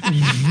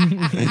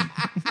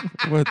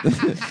 what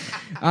the,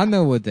 I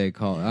know what they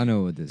call it. I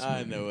know what this I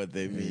movie know what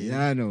they is. mean.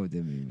 Yeah, I know what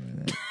they mean by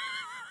that.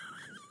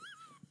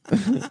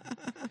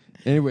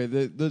 anyway, so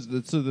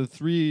the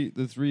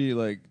three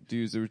like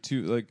dudes. There were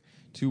two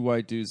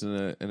white dudes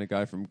and a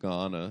guy from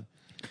Ghana,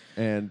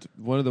 and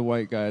one of the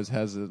white guys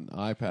has an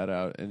iPad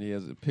out and he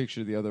has a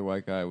picture of the other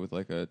white guy with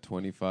like a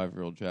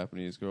 25-year-old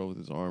Japanese girl with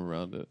his arm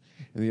around it,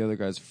 and the other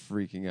guy's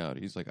freaking out.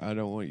 He's like, I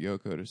don't want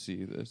Yoko to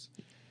see this.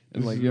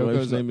 And like His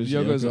wife's name is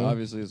Yoko's Yoko?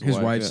 obviously his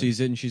wife yeah. sees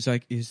it and she's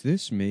like, "Is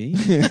this me?" I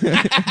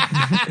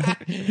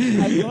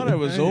thought I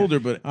was older,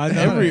 but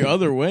every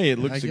other way it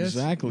looks I guess-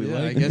 exactly yeah,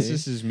 like I guess me.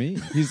 this is me.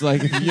 He's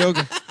like, if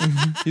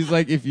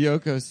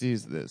Yoko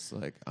sees this,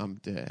 like, I'm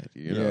dead.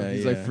 You know, Yeah,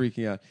 he's like yeah.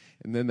 freaking out.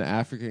 And then the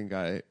African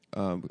guy,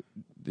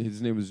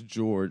 his name was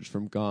George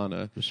from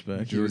Ghana.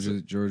 Respect. George of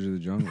the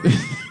Jungle.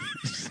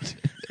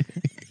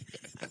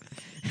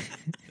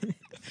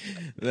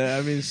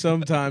 I mean,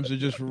 sometimes they're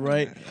just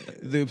right.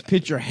 The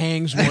pitcher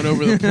hangs one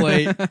over the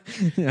plate.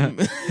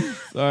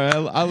 Sorry,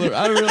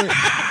 I really.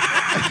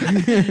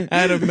 I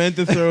had meant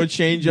to throw a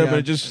changeup and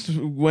it just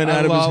went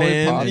out of his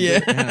hand. lollipopped Yeah.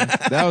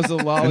 it. That was a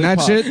lollipop. And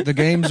that's it. The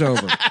game's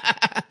over.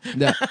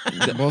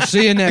 We'll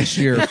see you next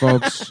year,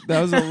 folks.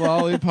 That was a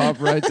lollipop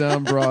right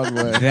down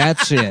Broadway.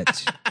 That's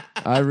it.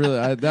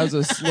 That was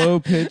a slow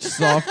pitch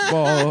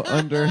softball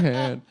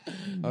underhand.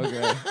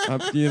 Okay,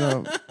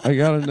 I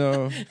gotta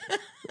know.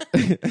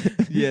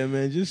 Yeah,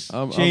 man. Just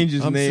I'm change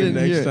his name sitting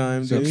next here.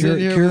 time, So dude. Sitting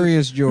here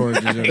Curious George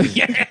is over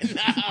here.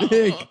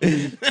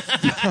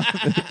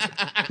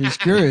 He's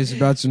curious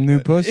about some new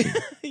pussy.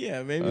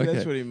 Yeah, maybe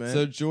that's what he meant.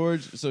 So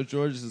George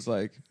is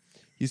like,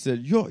 he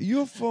said,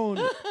 your phone.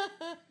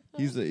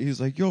 He's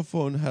like, your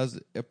phone has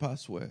a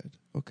password,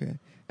 okay,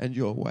 and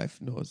your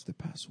wife knows the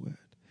password,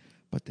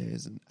 but there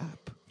is an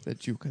app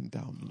that you can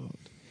download,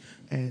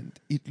 and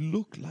it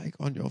look like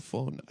on your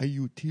phone a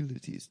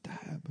utilities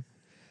tab,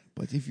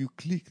 but if you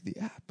click the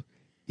app,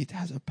 it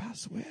has a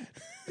password,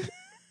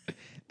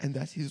 and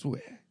that is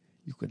where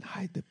you can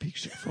hide the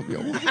picture from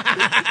your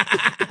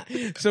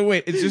wife. So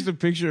wait, it's just a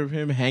picture of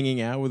him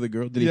hanging out with a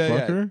girl. Did he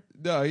fuck her?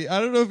 No, I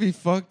don't know if he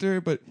fucked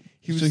her, but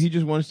he was. So he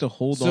just wants to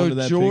hold on to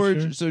that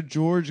picture? So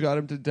George got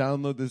him to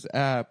download this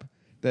app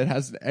that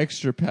has an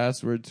extra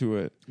password to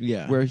it.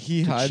 Yeah. where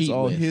he To hides cheat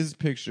all with. his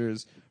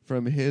pictures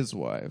from his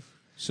wife.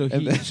 So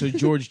And then- so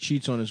George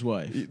cheats on his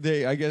wife.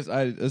 I guess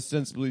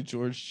ostensibly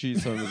George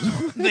cheats on his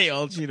wife. They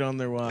all cheat on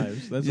their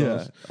wives. That's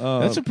Yeah.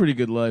 awesome. That's a pretty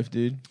good life,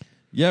 dude.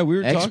 Yeah, we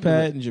were talking.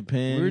 Expat in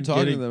Japan. we were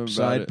talking to getting them about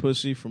side it.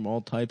 pussy from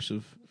all types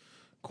of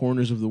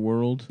corners of the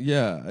world.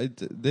 Yeah,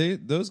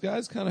 those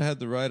guys kind of had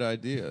the right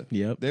idea.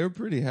 Yep. They were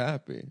pretty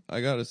happy.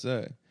 I gotta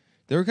say,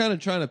 they were kind of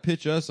trying to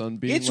pitch us on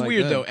being. It's like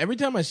weird them. though. Every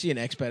time I see an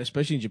expat,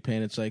 especially in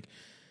Japan, it's like,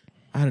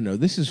 I don't know.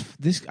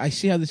 This. I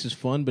see how this is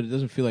fun, but it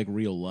doesn't feel like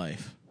real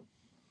life.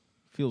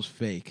 It feels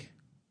fake.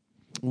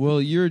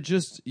 Well, you're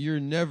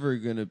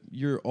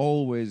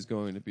always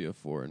going to be a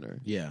foreigner.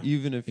 Yeah.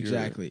 Even if you're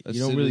Exactly. a You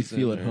don't really citizen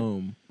feel at or-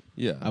 home.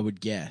 Yeah. I would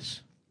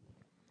guess.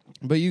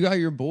 But you got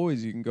your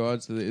boys you can go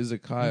out to the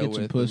izakaya Get with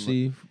some and,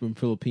 pussy from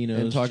Filipinos,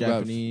 and talk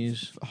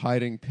Japanese. about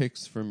hiding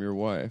pics from your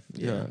wife.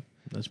 Yeah.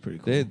 That's pretty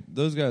cool.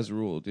 Those guys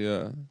ruled,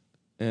 yeah.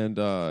 And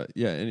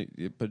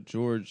but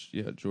George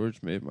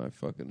made my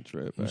fucking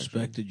trip.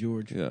 Respect to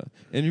George. Actually. Yeah.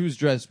 And he was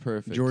dressed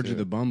perfect. George too. of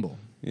the Bumble.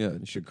 Yeah.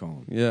 You should call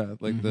him. Yeah,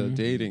 like the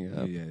dating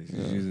Oh, app. yeah,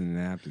 he's using an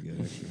app to get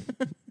extra.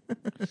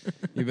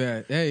 You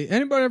bet. Hey,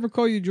 anybody ever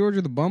call you George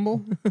of the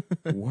Bumble?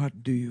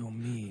 What do you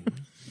mean?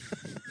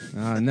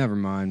 Never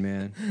mind,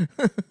 man.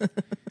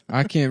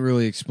 I can't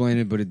really explain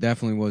it, but it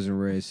definitely wasn't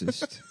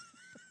racist.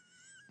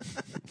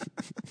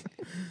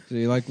 So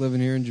you like living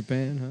here in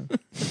Japan,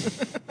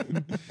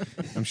 huh?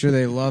 I'm sure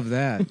they love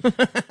that.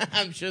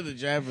 I'm sure the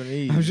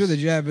Japanese. I'm sure the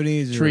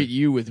Japanese treat are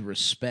you with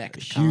respect.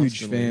 huge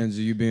constantly. fans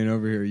of you being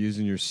over here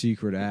using your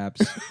secret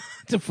apps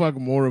to fuck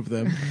more of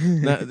them,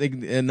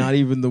 and not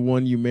even the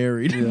one you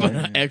married,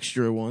 but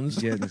extra ones.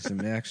 Getting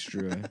some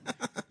extra.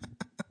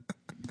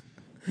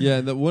 Yeah,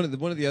 and one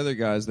of the other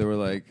guys, they were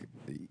like,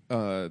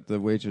 the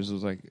waitress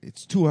was like,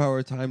 "It's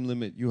 2-hour time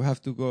limit. You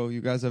have to go.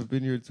 You guys have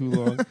been here too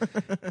long."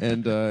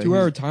 And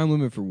 2-hour time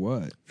limit for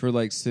what? for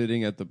like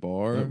sitting at the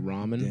bar.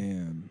 Ramen,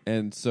 Damn.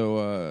 And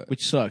so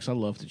which sucks. I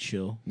love to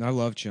chill. I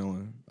love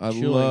chilling. I'd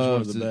Chilling's love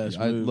one of the to. best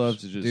I'd moves. love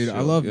to just. Dude, I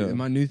chill, love yeah.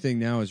 my new thing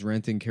now is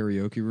renting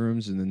karaoke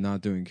rooms and then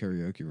not doing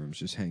karaoke rooms,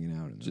 just hanging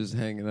out in them. Just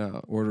hanging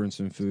out. ordering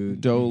some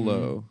food.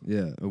 Dolo.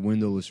 Yeah, a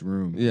windowless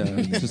room.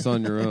 Yeah, just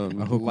on your own.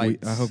 I hook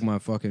Lights. I hook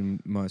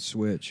my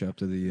switch up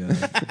to the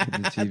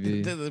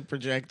TV. To the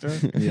projector.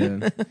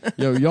 Yeah.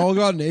 Yo, y'all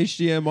got an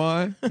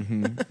HDMI?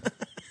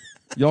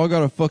 Y'all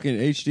got a fucking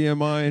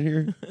HDMI in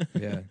here?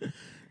 Yeah.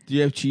 Do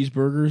you have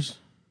cheeseburgers?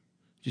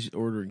 Just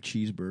ordering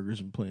cheeseburgers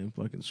and playing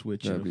fucking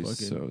Switch. That'd and be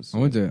fucking, so.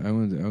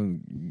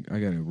 I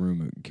got a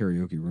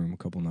karaoke room a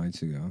couple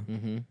nights ago.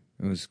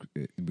 Mm-hmm.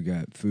 We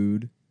got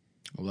food.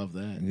 I love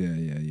that.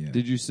 Yeah.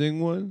 Did you sing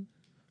one?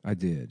 I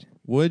did.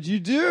 What'd you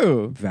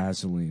do?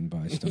 Vaseline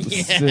by Stone.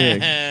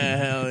 Sick.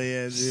 Hell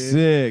yeah, dude.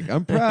 Sick.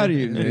 I'm proud of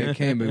you, And Nick. it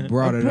came, we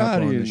brought I'm it up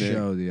proud of on you, the Nick.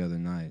 show the other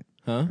night.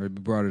 Huh? Or we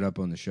brought it up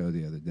on the show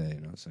the other day,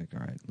 and I was like, all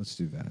right, let's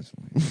do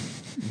Vaseline.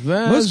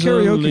 Most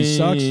karaoke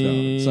sucks, though.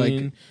 It's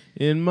like-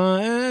 in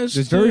my ass.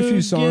 There's very few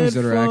to songs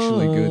get that are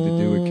actually good to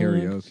do with fucked.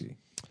 karaoke.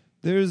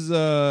 There's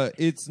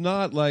it's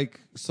not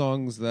like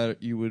songs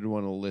that you would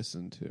want to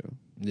listen to.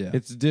 Yeah.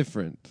 It's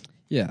different.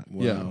 Yeah.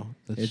 Wow, Yeah.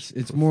 that's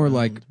It's more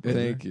like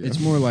Thank you. It's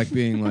more like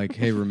being like,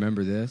 hey,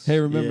 remember this? Hey,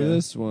 remember Yeah.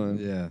 this one?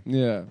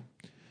 Yeah.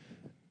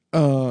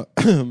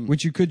 Yeah.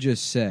 Which you could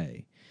just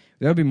say.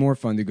 That would be more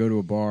fun to go to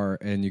a bar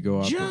and you go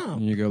up Jump.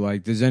 and you go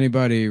like, does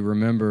anybody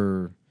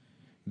remember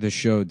the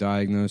show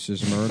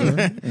Diagnosis Murder?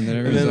 And then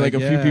everyone's then, like, a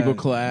few yeah. people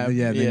clap.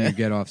 Yeah, then Yeah. you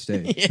get off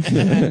stage.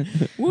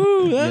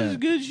 Woo, that Yeah. was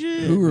good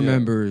shit. Who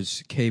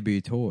remembers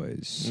KB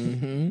Toys?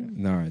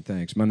 Mm-hmm. All right,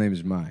 thanks. My name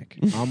is Mike.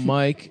 I'm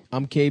Mike.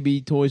 I'm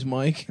KB Toys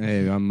Mike.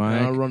 Hey, I'm And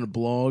I Mike. run a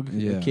blog,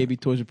 Yeah. the KB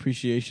Toys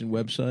Appreciation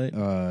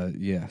website.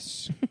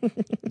 Yes.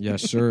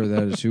 Yes, sir.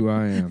 That is who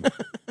I am.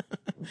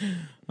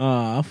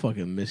 I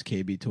fucking miss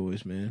KB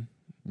Toys, man.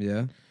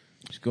 Yeah.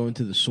 Just going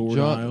to the sword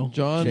John- aisle,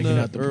 John, checking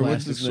out the or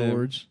what's plastic his name?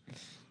 swords.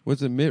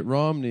 What's it? Mitt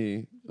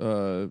Romney.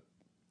 Were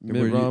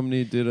Mitt you-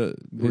 Romney did a.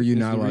 Were you it's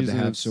not the allowed to reason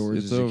have it's-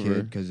 swords it's as a over.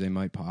 kid because they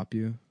might pop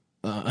you?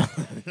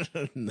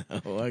 No,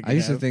 I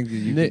used to think that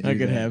you Nick- could I do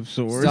could that. have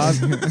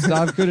swords.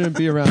 Stop couldn't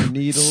be around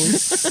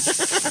needles.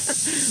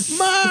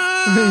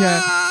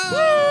 Yeah.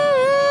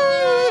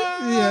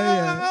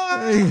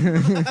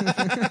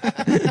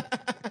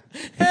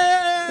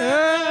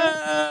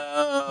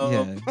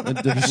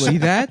 See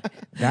that?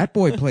 That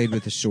boy played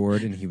with a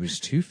sword and he was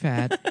too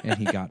fat and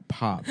he got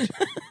popped. And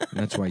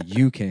that's why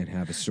you can't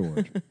have a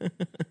sword.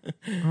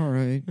 All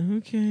right.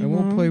 Okay, I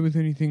won't Mom. play with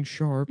anything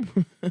sharp.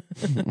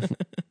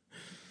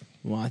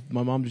 Well,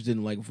 my mom just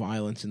didn't like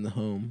violence in the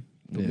home.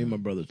 But Yeah. me and my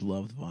brothers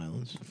loved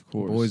violence. Of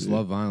course, Boys dude.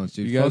 love violence,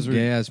 dude. You guys Fuck were-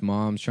 gay ass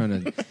moms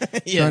trying to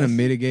Yes.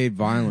 mitigate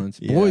violence.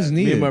 Yeah. Boys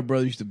need Me it. and my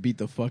brother used to beat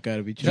the fuck out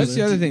of each That's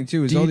the other. other thing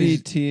too. Is all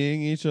these.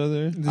 DDTing each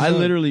other. I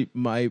literally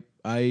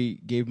I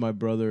gave my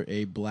brother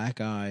a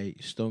black eye,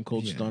 stone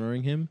cold Yeah.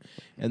 stunnering him,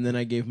 and then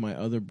I gave my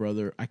other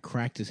brother. I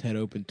cracked his head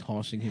open,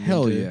 tossing him.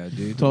 Hell into, yeah,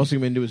 dude. tossing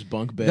him into his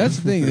bunk bed.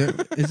 That's the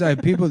thing. It's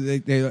like people.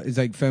 It's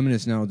like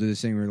feminists now do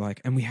this thing where like,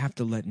 and we have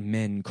to let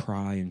men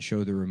cry and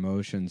show their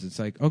emotions. It's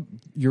like, oh,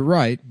 you're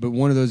right, but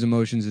one of those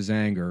emotions is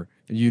anger,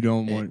 and you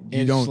don't want and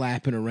you don't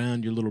slapping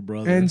around your little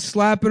brother and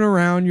slapping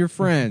around your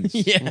friends.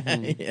 yeah,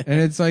 Mm-hmm. yeah. And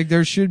it's like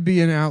there should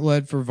be an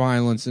outlet for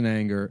violence and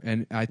anger,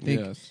 and I think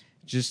Yes.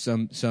 just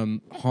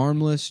some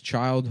harmless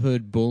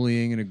childhood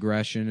bullying and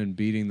aggression and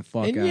beating the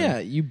fuck And out yeah,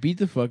 of you beat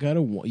the fuck out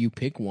of one. You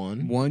pick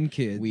one,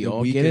 kid. We the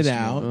all get it weakest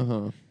out.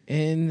 one.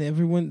 and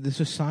everyone, the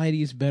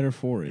society is better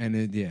for it. and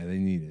they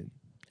need it.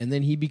 And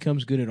then he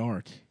becomes good at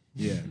art.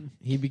 Yeah.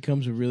 He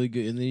becomes a really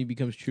good, and then he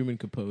becomes Truman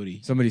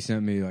Capote. Somebody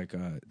sent me like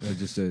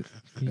just a.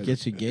 He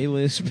gets a gay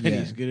lisp, and Yeah.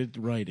 he's good at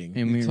writing.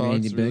 And He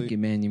talks really-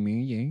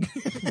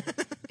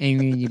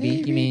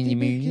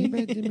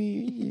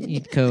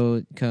 It's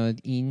called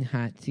In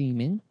Hot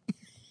Semen.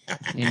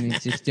 And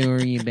it's a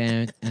story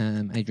about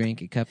I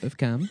drank a cup of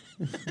cum.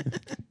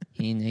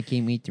 And I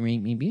can't wait to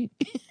rank my beat.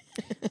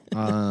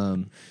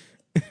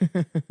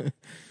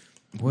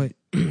 What?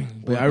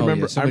 But I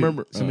remember- I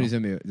remember- somebody oh.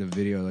 sent me the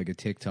video like a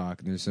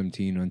TikTok. And there's some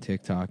teen on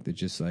TikTok that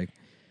just like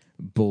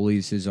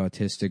bullies his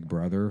autistic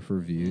brother for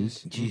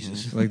views.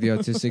 Jesus. Like the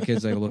autistic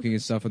kid's like looking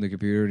at stuff on the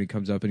computer and he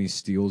comes up and he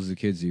steals the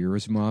kid's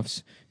ears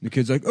muffs. And the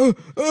kid's like, oh.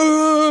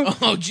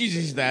 Oh,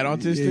 Jesus, he's that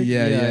autistic?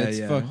 Yeah, it's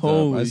yeah. fucked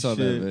Holy up. I saw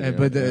shit. that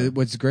video. But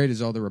what's great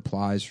is all the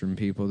replies from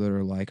people that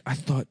are like, I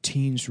thought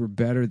teens were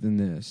better than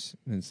this.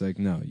 And it's like,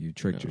 no, you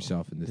tricked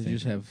yourself into They thinking.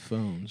 just have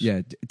phones.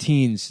 Yeah,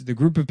 teens, the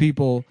group of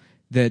people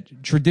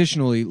that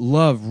traditionally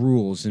love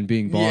rules and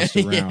being bossed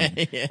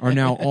around are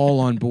now all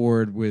on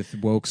board with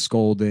woke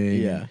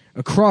scolding. Yeah.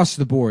 Across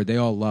the board, they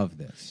all love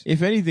this.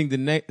 If anything,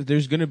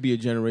 there's going to be a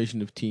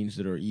generation of teens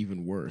that are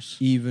even worse.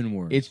 Even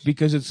worse. It's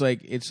because it's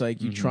like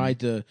you tried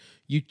to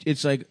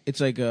it's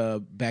like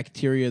a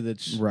bacteria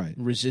that's Right.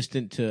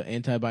 resistant to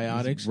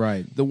antibiotics.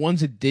 Right. The ones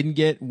that didn't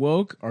get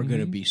woke are going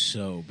to be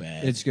so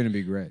bad. It's going to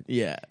be great.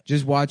 yeah.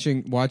 Just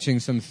watching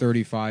some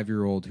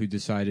 35-year-old who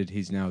decided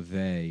he's now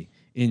they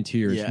in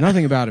tears. Yeah.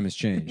 Nothing about him has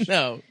changed.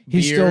 No.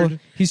 He's beard.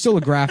 still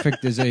a graphic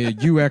as a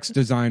UX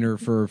designer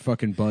for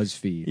fucking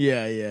BuzzFeed.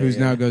 Yeah. Who's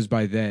now goes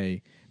by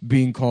they,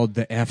 being called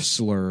the F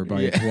slur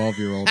by a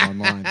 12-year-old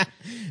online.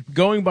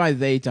 going by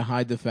they to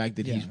hide the fact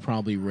that he's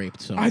probably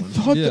raped someone. I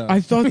thought Yeah.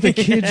 I thought the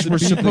kids were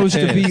supposed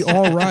to be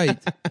all right.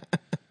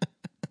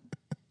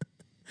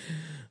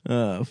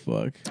 Oh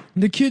fuck.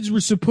 The kids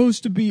were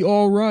supposed to be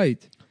all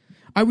right.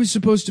 I was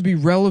supposed to be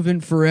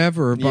relevant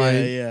forever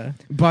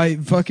by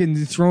fucking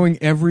throwing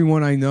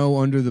everyone I know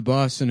under the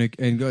bus and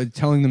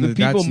telling them The that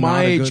people that's my not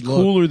a age good look.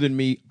 cooler than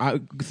me,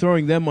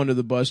 throwing them under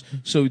the bus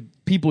so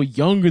people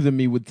younger than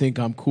me would think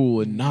I'm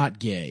cool and not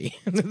gay.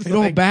 It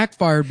all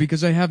backfired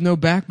because I have no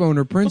backbone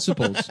or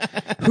principles.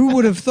 Who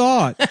would have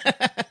thought?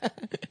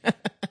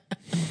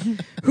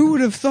 Who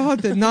would have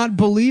thought that not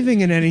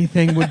believing in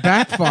anything would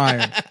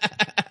backfire?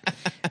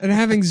 And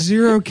having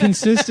zero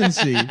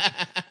consistency.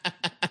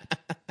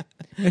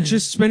 And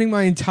just spending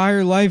my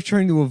entire life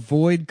trying to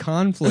avoid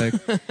conflict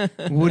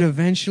would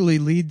eventually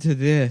lead to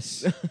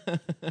this.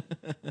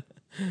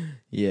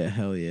 Yeah,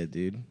 hell yeah,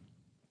 dude.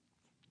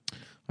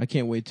 I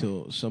can't wait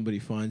till somebody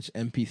finds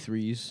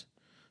MP3s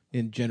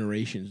in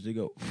generations. They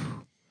go,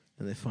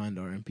 and they find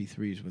our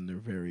MP3s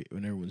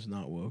when everyone's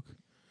not woke.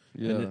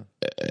 Yeah.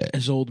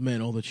 As old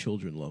men, all the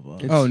children love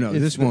us. Oh no, it's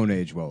this the- won't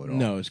age well at all.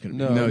 No, it's gonna be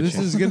No, this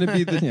chance. is going to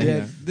be the Yeah.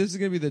 dead. This is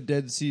going to be the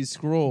Dead Sea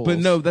Scrolls. But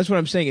no, that's what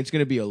I'm saying. It's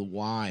gonna be a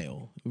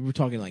while. We're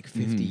talking like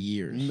 50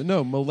 years.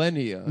 No,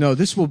 millennia. No,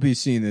 this will be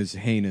seen as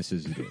heinous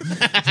as it is.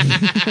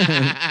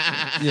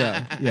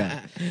 Yeah. Yeah.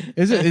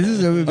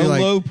 It would be A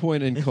like, low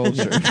point in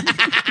culture.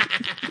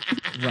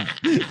 right.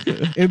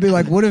 It'd be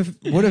like, what if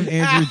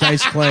Andrew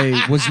Dice Clay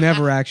was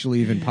never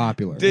actually even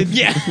popular?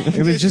 Yeah,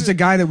 It was just a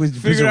guy that was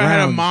figured out how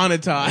to around.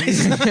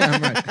 monetize.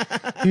 Yeah,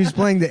 right. He was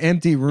playing the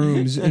empty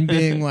rooms and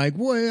being like,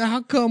 "Well,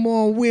 how come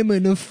all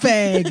women are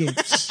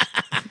faggots?"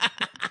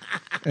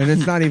 And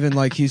it's not even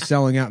like he's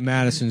selling out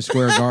Madison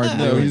Square Garden.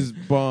 No, he's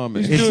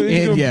bombing. He's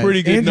doing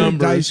pretty good Andrew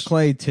numbers. Dice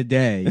Clay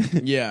today,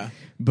 yeah,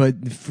 but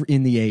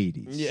in the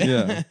 80s.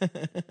 Yeah.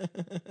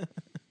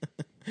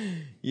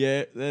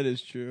 yeah, that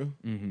is true.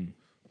 Mm-hmm.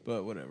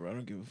 But whatever, I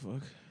don't give a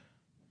fuck.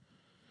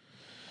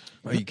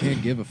 Oh, you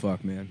can't give a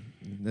fuck, man.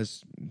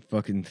 That's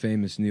fucking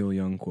famous Neil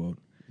Young quote.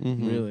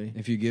 Mhm. Really?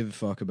 If you give a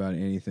fuck about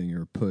anything,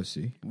 you're a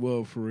pussy.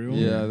 Whoa, for real?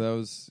 Yeah, that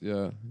was,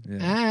 yeah. Yeah.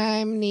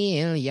 I'm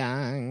Neil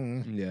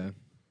Young. Yeah.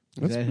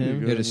 Is that pretty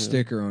him? He had a yeah.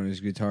 sticker on his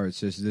guitar that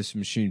says, "This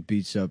machine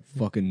beats up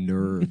fucking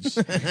nerds."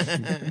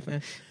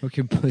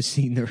 Fucking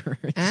pussy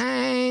nerds.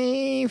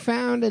 I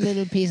found a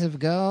little piece of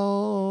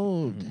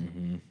gold.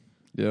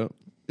 Yep.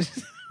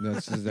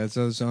 That's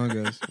how the song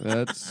goes.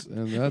 That's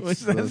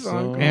What's that the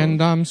song called?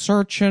 And I'm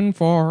searching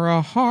for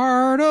a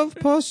heart of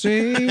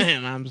pussy.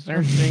 And I'm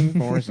searching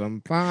for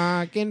some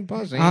fucking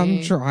pussy.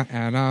 I'm trying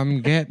and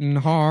I'm getting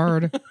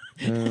hard.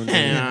 and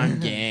I'm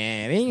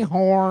getting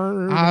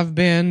hard. I've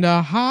been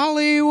to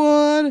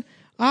Hollywood.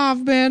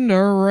 I've been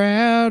to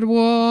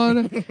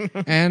Redwood.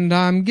 And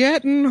I'm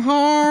getting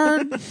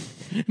hard.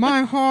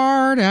 My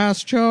hard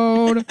ass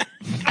chode.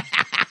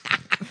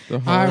 The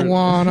I hard-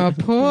 wanna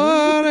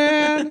put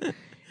it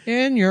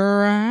in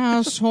your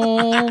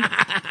asshole.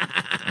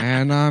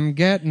 And I'm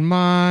getting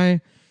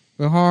my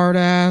hard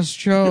ass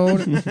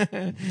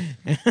chode.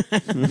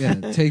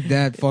 Yeah, take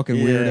that,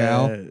 fucking Weird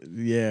Al.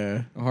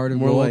 Yeah. Hard and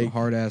More gold, like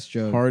hard ass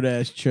chode. Hard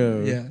ass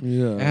chode. Yeah.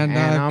 Yeah. And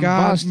I'm I've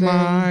got busting.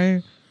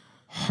 my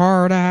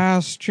hard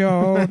ass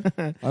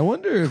chode. I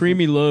wonder if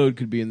Creamy Load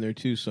could be in there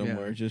too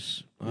somewhere. Yeah.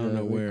 Just I don't know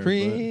the where. but-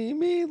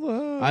 Creamy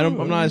love.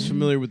 I'm not as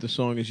familiar with the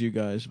song as you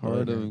guys. But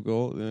Heart of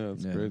Gold. Yeah,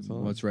 it's Yeah, a great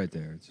song. well, it's right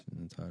there. It's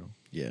in the title.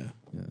 yeah.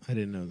 Yeah. I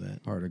didn't know that.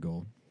 Heart of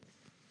Gold.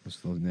 What's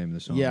the name of the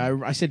song? Yeah,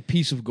 I said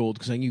Piece of Gold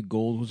because I knew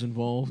gold was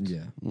involved.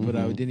 Yeah. But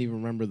I didn't even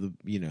remember the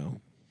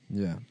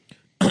Yeah.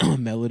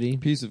 melody.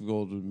 Piece of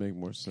Gold would make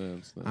more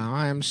sense. Than,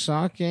 I'm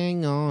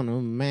sucking on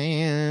a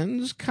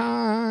man's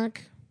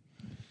cock.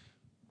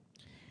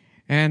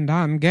 And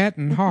I'm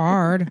getting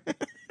hard.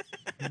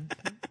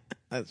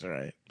 That's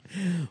right.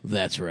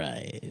 That's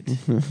right.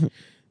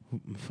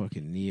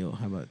 Fucking Neil.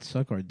 How about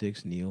suck our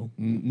dicks, Neil?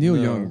 Neil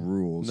No. Young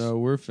rules. no,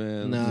 we're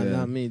fans. No, Yeah.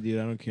 not me, dude.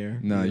 I don't care.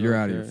 No, You you're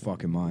don't out of care. your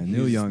fucking mind. He's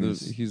Neil Young the,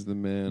 is he's the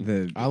man.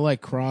 the I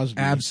like Crosby.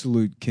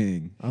 absolute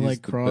king. I He's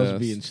like the Crosby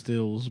best. and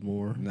Stills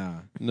more. Nah.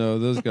 No,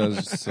 those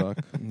guys suck.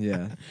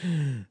 Yeah.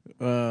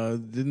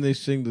 Didn't they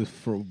sing the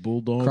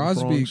Bulldog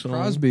Crosby Frog song?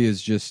 Crosby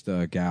is just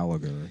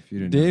Gallagher. If you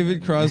didn't know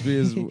David that. Crosby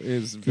is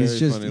very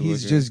funny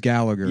he's looking. just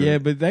Gallagher. Yeah,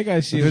 but that guy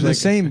seems they're like the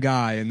same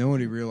guy, and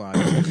nobody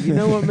realizes. You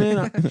know what,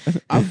 man?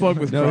 I fuck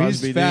with No, he's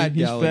Crosby. fat dude.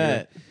 He's Gallagher.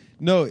 fat.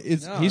 No,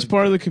 it's He's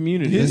part of the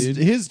community, dude.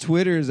 his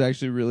Twitter is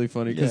actually really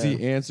funny because Yeah.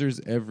 he answers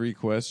every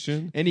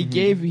question. And he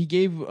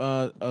gave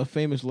a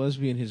famous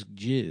lesbian his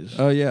jizz,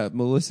 Oh yeah,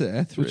 Melissa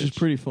Etheridge, which is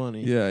pretty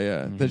funny.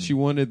 Yeah. That she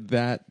wanted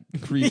that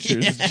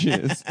creature's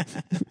jizz.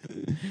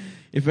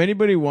 If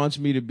anybody wants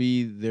me to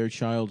be their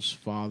child's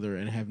father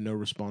and have no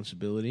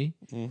responsibility,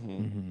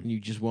 and you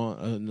just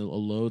want a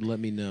load, let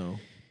me know.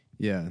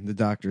 Yeah, the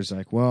doctor's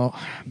like, well,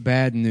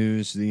 bad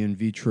news. The in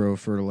vitro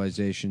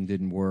fertilization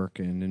didn't work,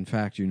 and in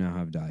fact, you now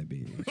have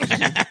diabetes.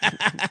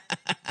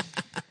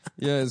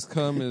 Yeah, his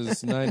cum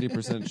is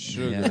 90%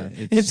 sugar.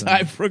 Yeah, It's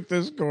high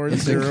fructose corn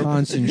it's a syrup.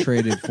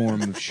 concentrated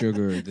form of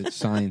sugar that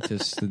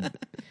scientists have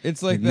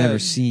It's like never that.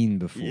 seen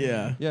before.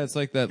 Yeah. Yeah, it's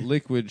like that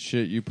liquid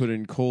shit you put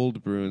in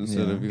cold brew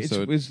instead Yeah.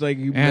 of It's like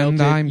you And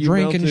melted, I'm you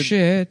drinking melted,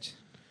 shit.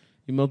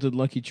 You melted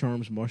Lucky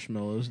Charms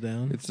marshmallows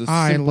down. It's a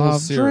I simple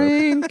love syrup.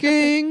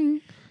 drinking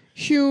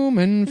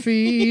human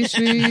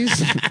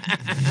feces.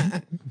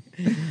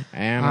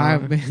 And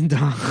I've been to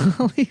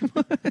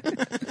Hollywood.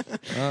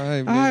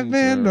 I've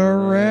been to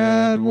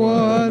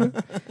Redwood.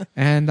 Redwood.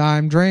 And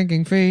I'm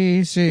drinking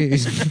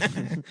feces.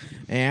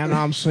 and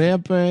I'm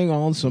sipping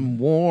on some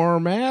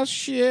warm ass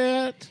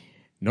shit.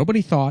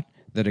 Nobody thought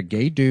that a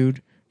gay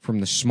dude from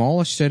the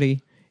smallest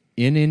city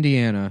in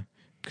Indiana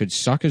could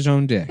suck his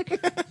own dick.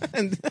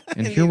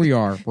 And here we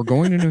are. We're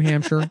going to New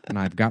Hampshire, and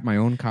I've got my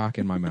own cock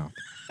in my mouth.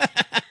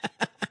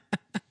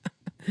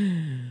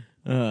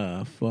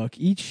 Fuck.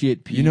 Eat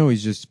shit, Pete. You know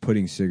he's just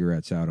putting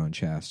cigarettes out on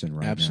Chasten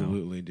right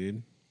Absolutely,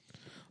 dude.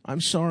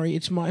 I'm sorry.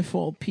 It's my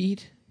fault,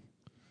 Pete.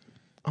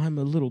 I'm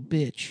a little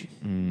bitch.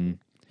 now.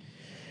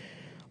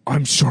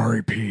 I'm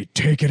sorry, Pete.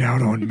 Take it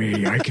out on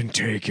me. I can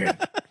take it.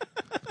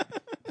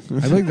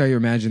 I like that you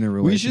imagine their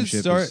We should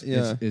relationship start-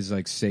 is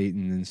like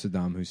Satan and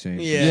Saddam Hussein.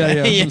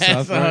 Yeah, from yes,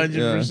 South Park.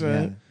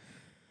 100%.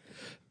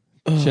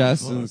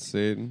 Chasten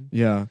Satan.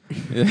 Yeah.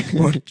 Yeah.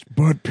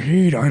 But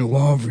Pete, I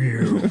love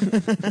you.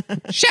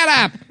 Shut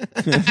up.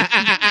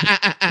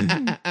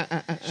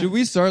 Should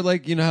we start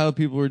like you know how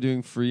people were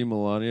doing free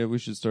Melania? We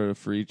should start a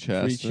free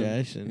Chasten. Free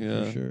Chasten,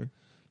 Yeah. for sure.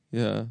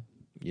 Yeah.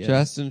 Yeah.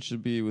 Chasten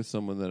should be with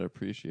someone that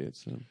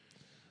appreciates him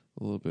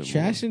a little bit more.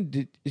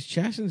 Chasten, is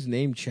Chasten's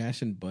name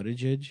Chasten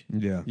Buttigieg?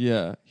 Yeah.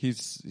 Yeah, he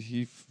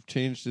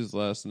changed his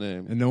last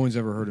name. And no one's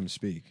ever heard him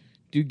speak.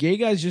 Do gay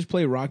guys just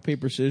play rock,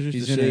 paper, scissors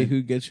He's to in say a-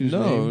 who gets whose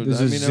No, name? There's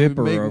I a mean, it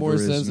zipper would make more over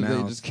his sense if they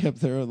mouth. just kept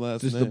their own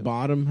last Does name. the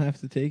bottom have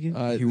to take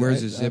it? He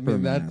wears a zipper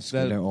mean, mask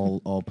that- at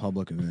all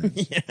public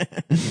events.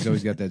 He's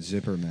always got that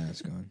zipper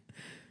mask on.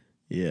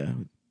 Yeah,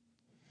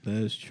 that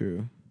is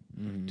true.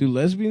 Mm-hmm. Do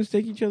lesbians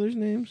take each other's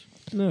names?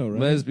 No, right?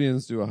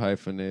 Lesbians do a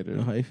hyphenated.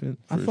 A hyphen?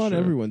 I For thought sure.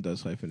 everyone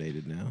does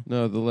hyphenated now.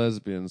 No, the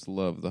lesbians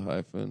love the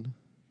hyphen.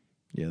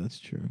 Yeah, that's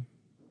true.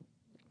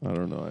 I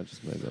don't know. I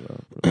just made that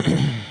up.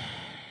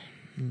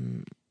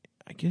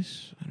 I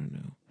guess I don't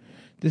know.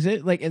 Does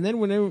it like? And then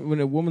when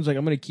a woman's like,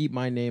 "I'm going to keep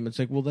my name," it's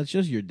like, well, that's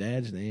just your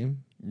dad's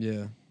name.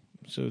 Yeah.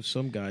 So it's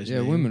some guy's Yeah,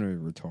 name. women are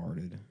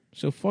retarded.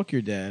 So fuck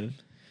your dad.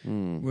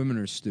 Women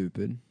are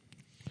stupid.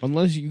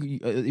 Unless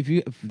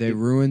if They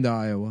ruined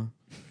Iowa.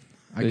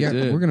 They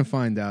did. We're going to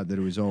find out that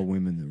it was all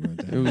women that wrote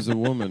that. It was a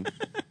woman.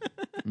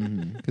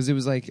 Because it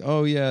was like,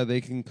 oh yeah, they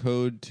can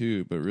code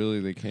too, but really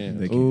they can't.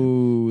 They can't.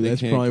 oh, They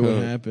that's can't probably code.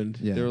 what happened.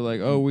 Yeah. They were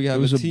like, oh, we have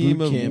was a a team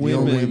boot of camp. The women.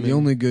 only, the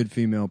only good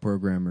female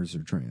programmers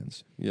are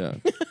trans. Yeah,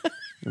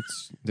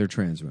 it's They're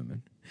trans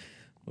women.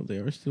 Well, they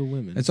are still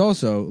women. It's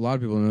also, a lot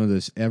of people know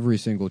this, every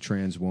single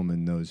trans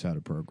woman knows how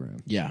to program.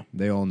 yeah.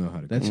 They all know how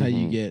to That's code. how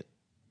you get.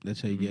 That's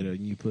how you get a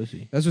new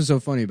pussy. That's what's so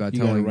funny about You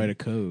got to telling write a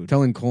code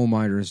telling coal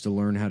miners to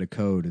learn how to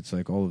code. It's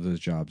like all of those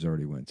jobs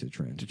already went to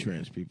trans. to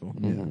trans people.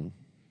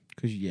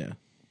 Yeah.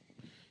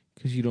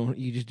 Because you don't.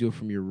 You just do it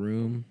from your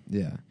room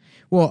Yeah.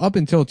 Well, up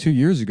until 2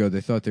 years ago,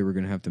 they thought they were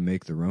going to have to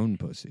make their own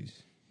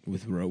pussies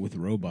with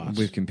robots.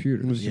 with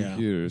computers. with Yeah.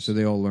 computers. So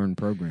they all learned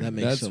programming. That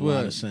makes That's a what.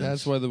 lot of sense.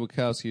 That's why the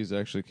Wachowskis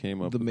actually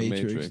came up the with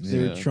Matrix. the Matrix. They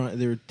were Yeah. trying.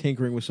 They were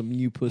tinkering with some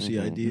new pussy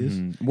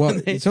ideas. Well,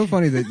 it's so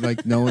funny that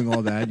like knowing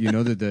all that, you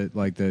know that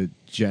the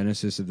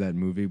genesis of that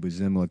movie was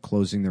them like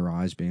closing their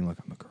eyes, being like,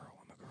 "I'm a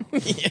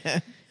girl." Yeah.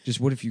 Just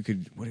what if you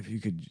could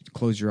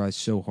close your eyes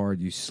so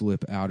hard you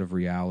slip out of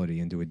reality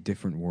into a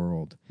different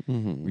world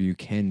where you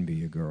can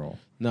be a girl?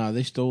 Nah,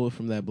 they stole it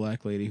from that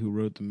black lady who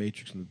wrote The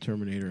Matrix and The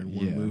Terminator in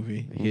one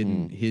movie.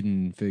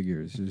 Hidden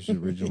Figures is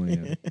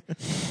originally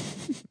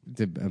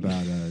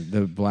about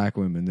the black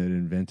women that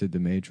invented the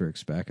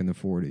Matrix back in the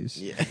 40s.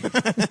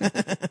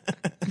 Yeah.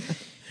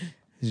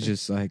 It's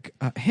just like,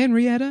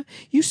 Henrietta,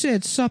 you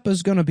said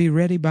supper's going to be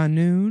ready by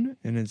noon.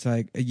 And it's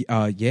like,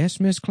 yes,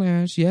 Miss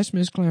Clarence. Yes,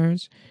 Miss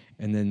Clarence.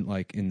 And then,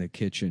 like, in the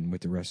kitchen with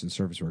the rest of the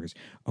service workers,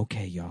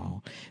 okay,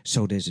 y'all,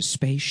 so there's a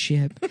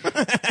spaceship,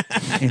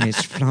 and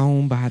it's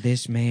flown by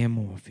this man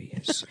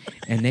Morpheus.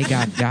 And they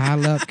got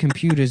dial-up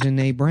computers in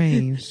their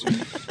brains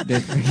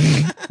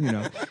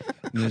that,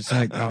 And it's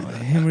like, oh,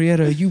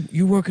 Henrietta,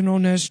 you working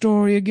on that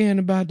story again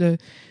about the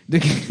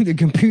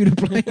computer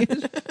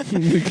players?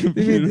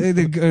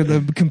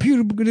 the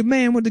computer, the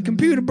man with the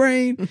computer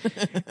brain,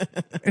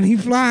 and he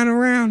flying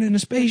around in a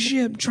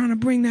spaceship trying to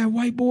bring that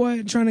white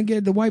boy, trying to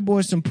get the white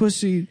boy some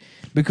pussy,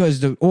 because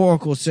the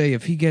oracle say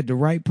if he get the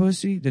right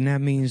pussy, then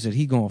that means that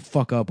he gonna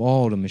fuck up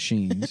all the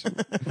machines.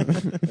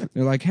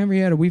 They're like,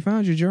 Henrietta, we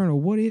found your journal.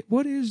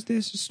 What is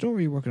this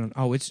story you're working on?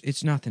 Oh,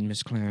 it's nothing,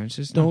 Miss Clarence.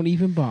 It's Don't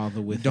even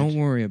bother with it. Don't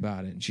worry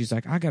about it. And she's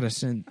like,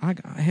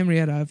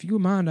 Henrietta, if you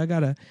mind, I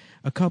got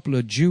a couple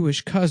of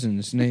Jewish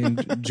cousins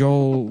named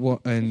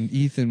Joel and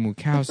Ethan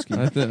Wachowski.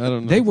 I don't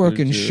know. They if work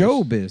they're in Jewish.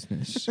 show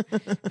business,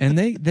 and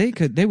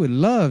they would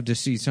love to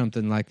see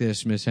something like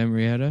this, Miss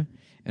Henrietta.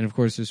 And of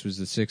course, this was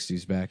the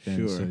 '60s back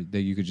then, Sure. so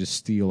that you could just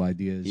steal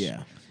ideas.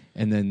 Yeah.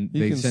 And then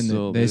You they can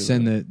still do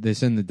send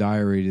the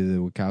diary to the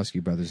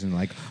Wachowski brothers and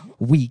like,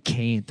 we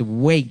can't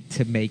wait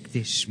to make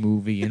this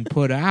movie and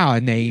put our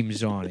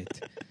names on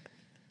it.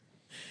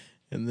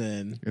 And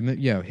then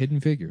Hidden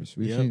Figures.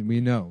 We Yep.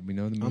 know the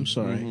movie. I'm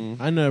sorry. Mhm.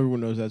 I know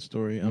everyone knows that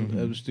story.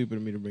 That was stupid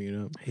of me to bring it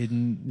up.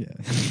 Hidden.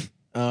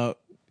 Yeah.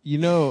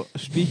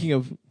 Speaking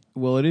of,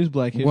 it is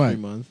Black History What?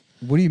 Month.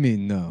 What do you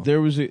mean no?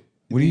 There was a.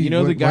 What do you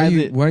know the guy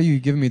that why are you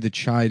giving me the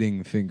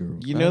chiding finger?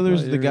 you I know?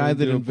 There's thought you the were guy gonna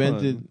that do a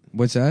invented. pun.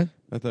 What's that?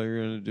 I thought you were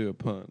going to do a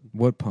pun.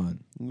 What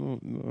pun?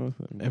 No.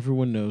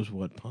 Everyone knows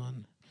what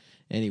pun.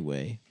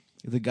 Anyway,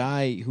 the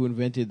guy who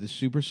invented the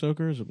Super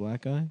Soaker is a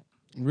black guy,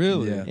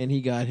 Really? Yeah. and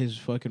he got his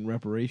fucking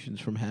reparations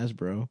from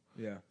Hasbro.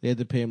 Yeah. They had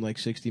to pay him like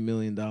 $60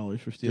 million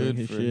for stealing Good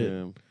his for shit.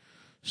 him.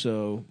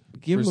 So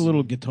give him For a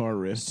little guitar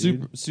riff,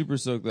 dude. Super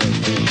soak that.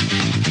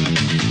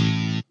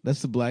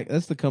 That's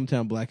the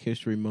Cumtown Black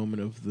History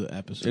moment of the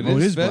episode. It It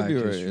is is Black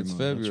February. History It's Month,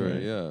 that's February.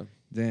 right. Yeah.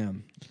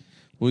 Damn.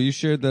 Well, you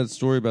shared that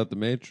story about the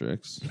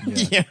Matrix.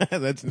 Yeah,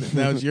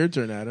 now it's your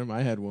turn, Adam.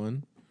 I had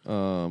one.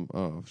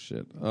 Oh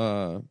shit. Did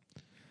Well,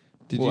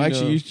 you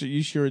actually, know-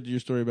 you shared your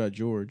story about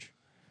George.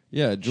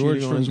 Yeah, George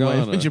cheating on from his wife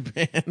in Ghana,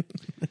 Japan.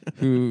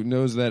 who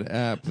knows that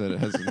app that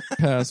has a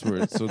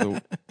password, so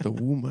the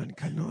woman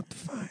cannot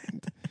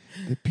find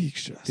the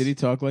pictures. Did he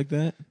talk like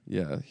that?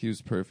 Yeah, he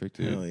was perfect,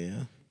 dude. Hell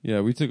yeah, Yeah,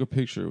 we took a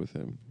picture with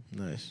him.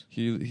 nice.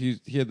 He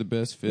had the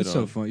best fit It's on.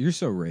 so fun. You're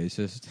so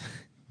racist.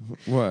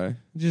 Why?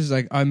 Just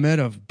like I met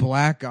a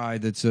black guy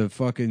that's a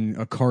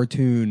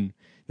cartoon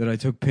that I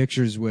took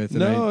pictures with.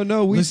 And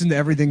No, we listened to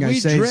everything I we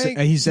say. drank-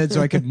 He said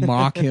so I could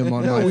mock him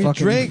on No, my we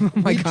fucking drank-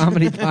 my we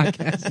comedy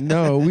podcast.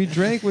 No, we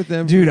drank with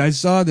them. Dude, I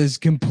saw this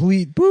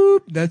complete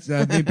boop. That's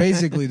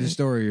basically the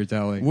story you're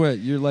telling. What?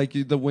 You're like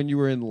when you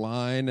were in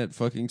line at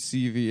fucking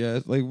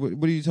CVS? Like,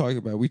 what are you talking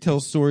about? We tell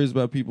stories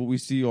about people we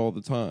see all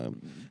the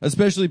time,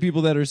 especially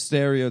people that are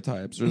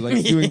stereotypes or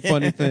like doing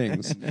funny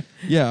things.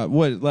 Yeah,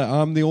 what? Like,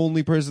 I'm the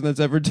only person that's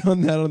ever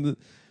done that on the.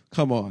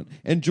 Come on.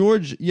 And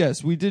George,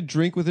 yes, we did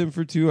drink with him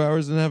for 2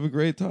 hours and have a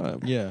great time.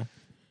 Yeah,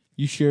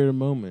 you shared a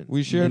moment.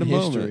 We shared in a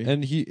history.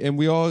 moment, and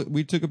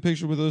we took a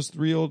picture with those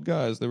 3 old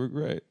guys. They were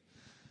great.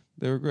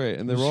 They were great,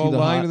 and they Was were he all the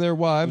lying hot- to their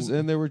wives,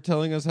 and they were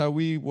telling us how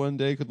we one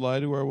day could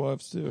lie to our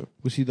wives too.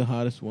 Was he the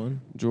hottest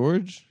one?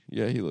 George,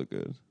 yeah, he looked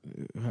good.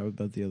 How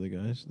about the other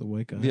guys? The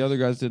white guys. The other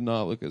guys did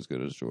not look as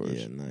good as George.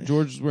 Yeah, nice.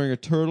 George was wearing a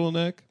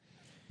turtleneck,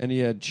 and he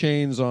had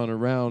chains on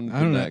around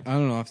the neck. I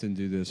don't often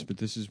do this, but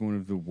this is one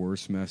of the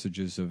worst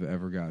messages I've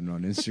ever gotten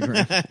on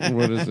Instagram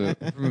What is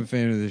it? from a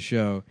fan of the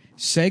show.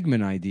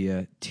 Segment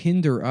idea: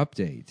 Tinder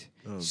update.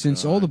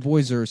 Since all the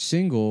boys are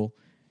single,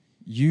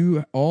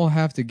 you all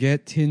have to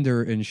get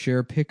Tinder and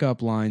share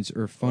pickup lines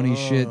or funny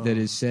shit that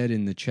is said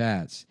in the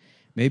chats.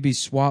 Maybe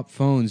swap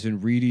phones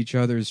and read each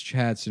other's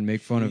chats and make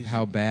fun of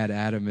how bad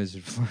Adam is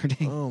at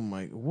flirting. Oh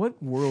my!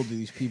 What world do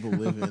these people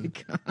live in?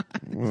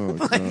 Oh,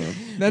 God.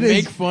 That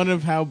Make is fun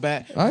of how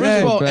bad. I First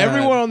feel of all, bad.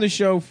 everyone on the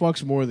show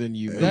fucks more than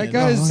you. That man.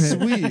 guy's Oh,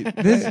 sweet.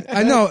 this,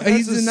 I know That's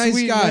he's a a nice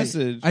sweet guy.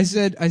 message. I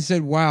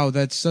said, wow,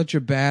 that's such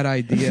a bad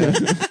idea,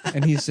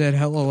 and he said,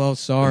 "LOL,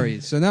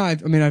 sorry." So now I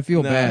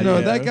feel No, bad. No,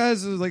 Yeah. that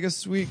guy's like a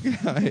sweet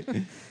guy.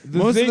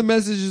 Most thing- of the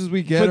messages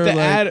we get But are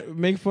like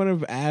make fun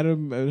of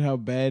Adam and how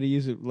bad he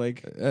is at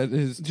like at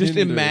his just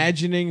Tinder.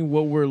 imagining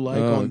what we're like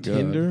Oh, on God.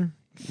 Tinder.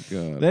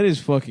 God. That is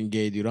fucking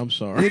gay, dude. I'm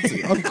sorry.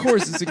 Of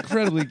course, it's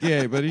incredibly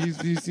gay, but he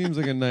seems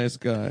like a nice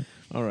guy.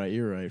 All right,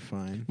 you're right.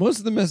 Fine. Most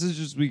of the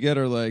messages we get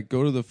are like,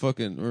 "Go to the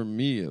fucking," or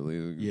me at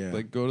least, Yeah.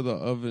 like, "Go to the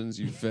ovens,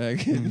 you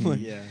faggot." Like,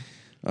 Yeah.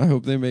 I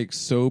hope they make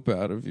soap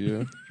out of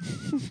you.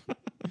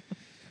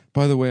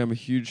 By the way, I'm a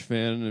huge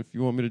fan, and if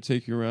you want me to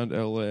take you around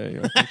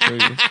L.A.,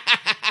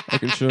 I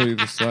can show you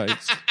the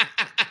sights.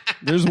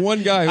 There's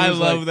one guy. I Who's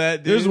love like,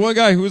 that, dude. There's one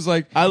guy who's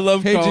like, I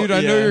love. "Hey, dude, I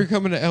know yeah. you're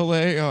coming to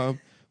L.A.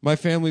 My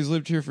family's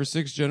lived here for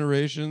 6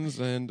 generations,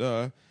 and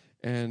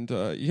And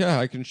yeah,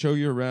 I can show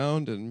you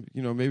around, and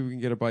maybe we can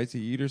get a bite to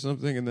eat or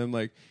something. And then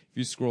like if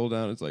you scroll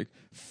down, it's like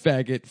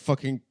faggot,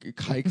 fucking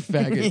kike,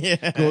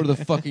 faggot. Go to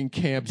the fucking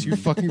camps, you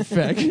fucking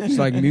faggot. It's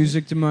like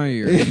music to my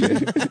ears.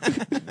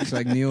 It's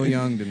like Neil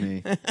Young to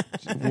me.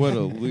 What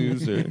a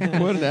loser!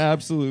 What an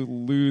absolute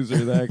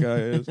loser that guy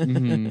is.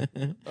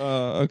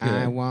 Okay.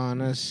 I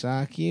wanna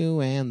suck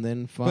you and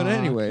then fuck. But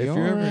anyway, if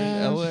you're ever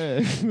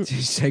ass. in LA,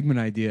 Segment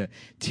idea: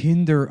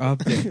 Tinder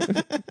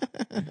update.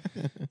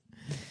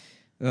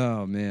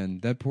 Oh man,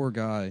 that poor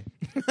guy.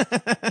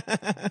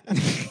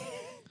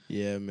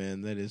 Yeah,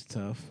 man, that is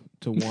tough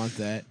to want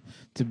that.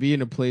 To be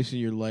in a place in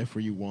your life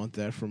where you want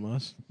that from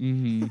us.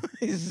 Mm-hmm.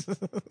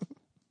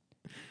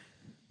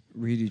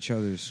 Read each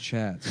other's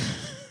chats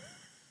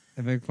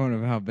and make fun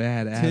of how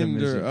bad Adam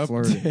is Tinder at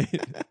flirting.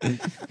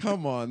 update.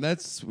 Come on,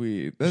 that's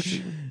sweet. That's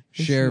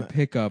Share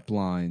pickup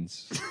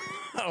lines.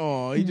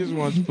 Oh, he just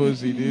wants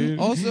pussy, dude.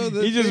 Also,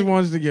 the he just thing-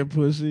 wants to get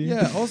pussy.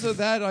 yeah. Also,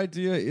 that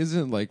idea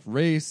isn't like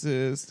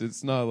racist.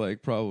 It's not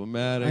like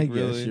problematic. I guess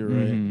really. you're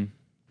right. Mhm.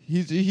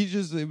 He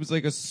just it was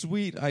like a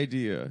sweet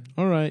idea.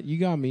 All right, you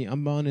got me.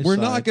 I'm on his We're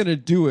side. not gonna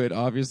do it,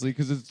 obviously,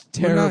 because it's a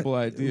terrible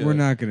idea. We're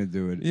not going to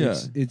do it. Yeah.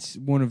 It's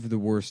one of the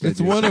worst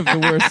It's ideas. one of the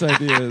worst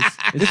ideas.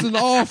 It's an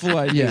awful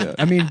idea. Yeah.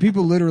 I mean,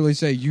 people literally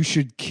say you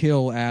should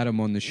kill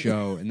Adam on the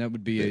show, and that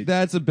would be a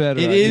That's a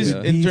better It idea. is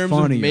in Be terms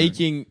funnier. of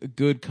making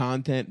good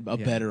content a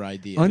Yeah. better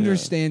idea.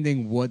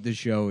 understanding what the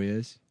show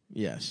is,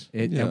 Yes.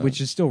 Yeah. which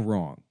is still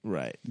wrong.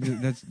 Right.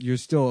 You're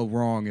still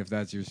wrong if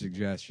that's your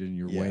suggestion.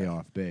 You're way Yeah.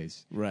 off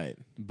base. Right.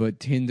 But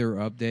Tinder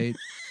update.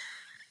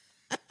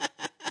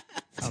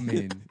 I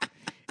mean,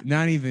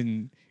 not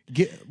even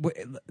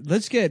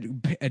let's get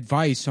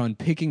advice on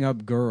picking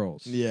up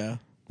girls. Yeah.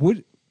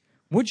 What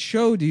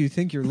show do you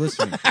think you're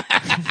listening?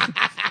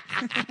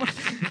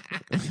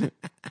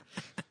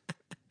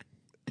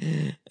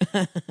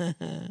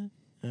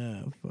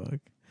 Oh fuck.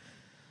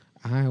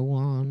 I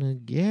wanna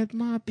get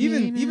my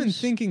penis even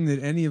thinking that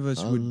any of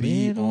us a would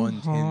be little on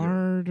Tinder.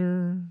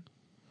 harder.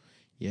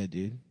 Yeah,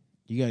 dude.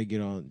 You gotta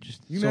get on.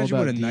 Just Can you it's all imagine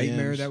what a about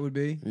nightmare DMs. that would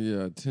be?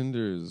 Yeah,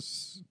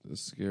 Tinder's a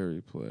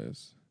scary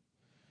place.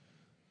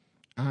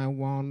 I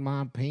want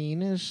my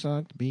penis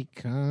sucked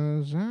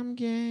because I'm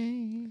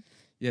gay.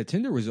 Yeah,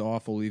 Tinder was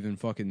awful even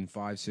fucking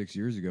 5-6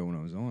 years ago when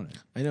I was on it.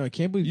 I know. I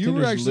can't believe You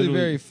Tinder's were actually literally-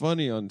 very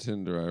funny on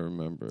Tinder, I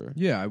remember.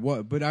 Yeah, I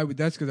was, but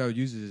that's because I would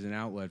use it as an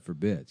outlet for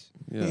bits.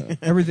 Yeah.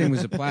 Everything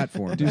was a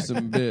platform. Do back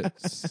some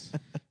bits.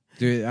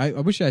 Dude, I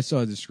wish I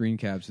saw the screen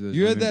caps of those.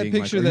 You had women that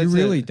being picture like, Are that you said-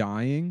 really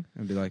dying?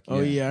 I'd be like,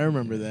 Oh yeah, I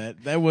remember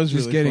that. That was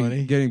Just really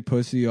funny. getting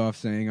pussy off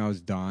saying I was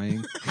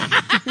dying.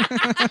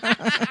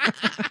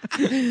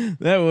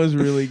 That was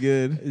really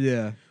good.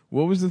 Yeah,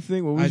 What was the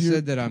thing? What was I your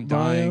said that I'm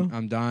bio?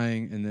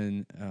 dying, and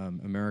then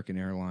American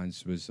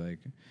Airlines was like,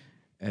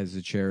 as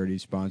a charity,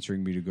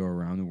 sponsoring me to go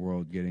around the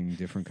world getting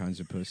different kinds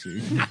of pussy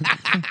from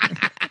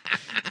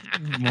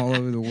all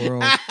over the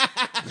world.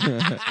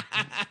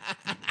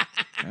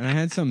 And I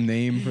had some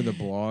name for the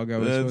blog I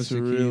was That's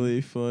supposed to keep.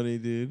 really funny,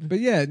 dude. But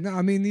yeah, no,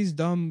 I mean these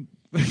dumb,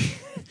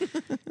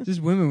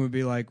 just women would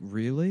be like,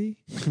 "Really?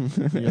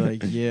 You're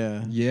like,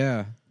 yeah.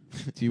 Yeah.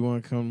 Do you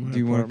want to come? Do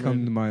you want to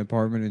come to my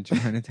apartment in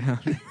Chinatown?"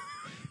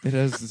 It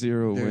has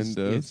 0 There's-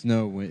 windows.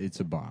 It's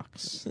a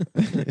box.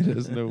 It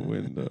has no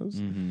windows.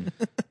 Mm-hmm.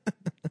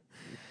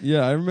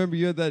 Yeah, I remember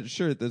you had that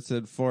shirt that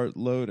said fart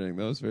loading.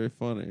 That was very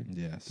funny.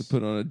 Yes. To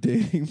put on a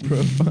dating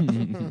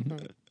profile.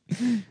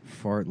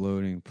 Fart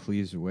loading.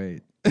 Please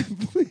wait.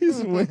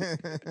 Please wait.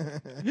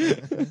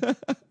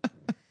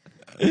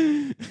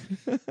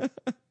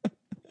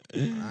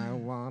 I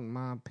want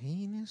my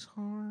penis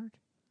hard.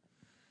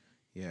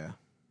 Yeah.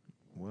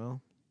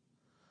 Well,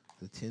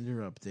 the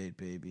Tinder update,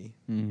 baby.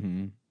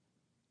 Mm-hmm.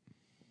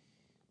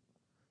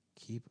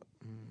 Keep.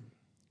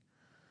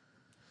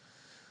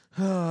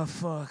 Oh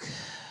fuck.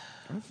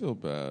 I feel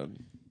bad.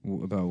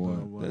 About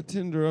what? That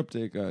Tinder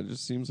update guy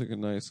just seems like a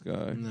nice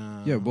guy.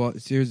 No. Yeah. Well,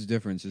 see, here's the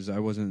difference: is I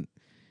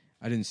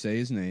didn't say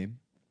his name.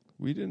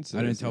 We didn't say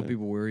I didn't his tell name.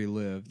 people where he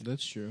lived.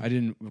 That's true. I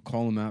didn't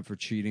call him out for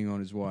cheating on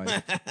his wife.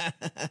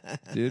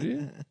 Did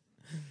he?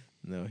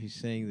 No, he's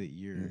saying that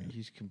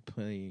he's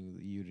complaining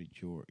that you to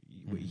George.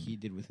 What he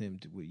did with him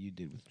to what you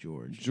did with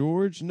George.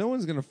 George? No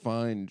one's going to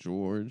find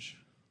George.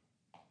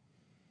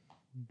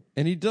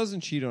 And he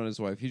doesn't cheat on his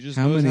wife. He just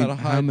knows how to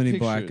hide how many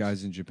pictures. black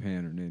guys in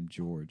Japan are named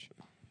George?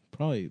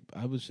 Probably,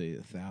 I would say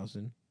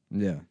 1,000.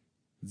 Yeah,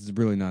 it's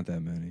really not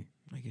that many.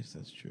 I guess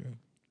that's true.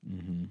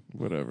 Mm-hmm.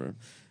 Whatever.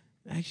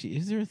 Actually,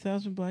 is there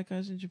 1,000 black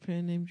guys in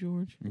Japan named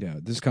George? Yeah,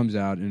 this comes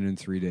out, and in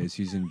 3 days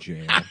he's in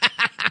jail.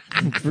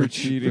 For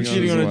cheating,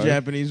 Cheating on his a wife.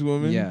 Japanese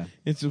woman? Yeah.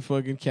 It's a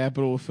fucking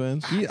capital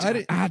offense.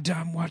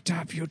 Adam, what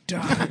have you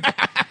done?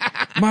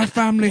 My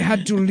family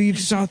had to leave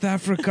South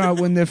Africa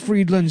when the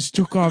Friedlands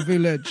took our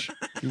village,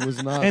 He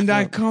was not. and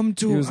I from, come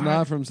to. He was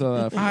not from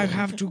South Africa. I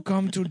have to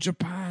come to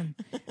Japan,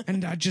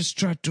 and I just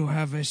try to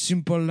have a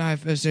simple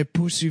life as a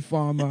pussy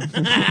farmer,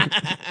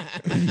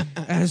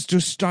 as to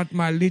start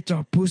my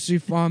little pussy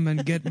farm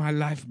and get my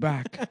life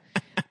back.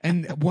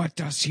 And what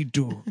does he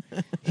do?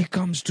 He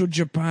comes to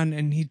Japan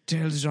and he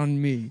tells on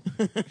me.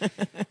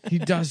 He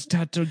does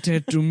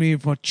tattletale to me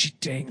for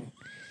cheating,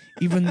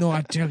 even though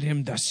I tell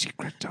him the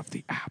secret of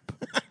the app.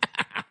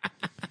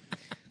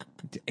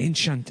 The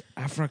ancient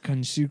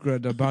African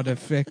secret about a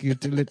fake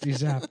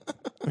utilities app.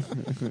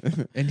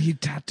 And he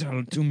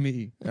tattled to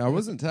me. I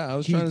wasn't. I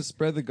was trying to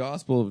spread the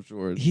gospel of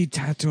George. He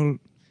tattled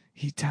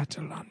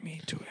on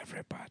me to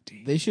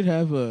everybody. They should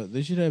have.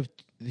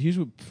 Here's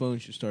what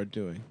phones should start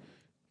doing: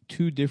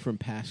 2 different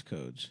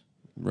passcodes.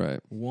 Right.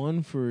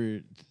 One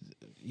for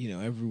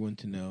everyone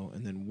to know,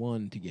 and then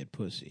one to get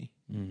pussy.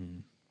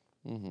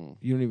 Mm-hmm.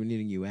 You don't even need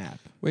a new app.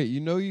 Wait,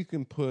 you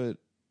can put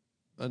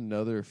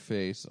another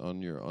face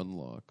on your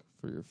unlock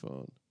for your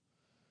phone.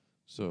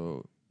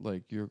 So,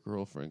 like, your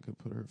girlfriend could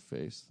put her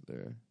face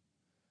there.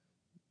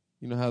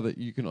 You know how that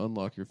you can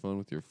unlock your phone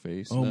with your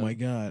face? Oh now? my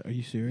god, are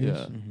you serious?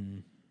 Yeah. Mm-hmm.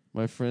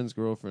 My friend's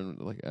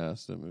girlfriend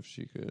asked him if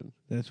she could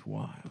That's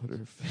wild. put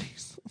her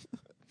face.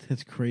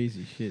 That's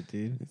crazy shit,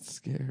 dude. It's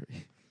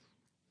scary.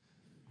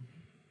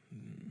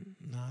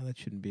 Nah, that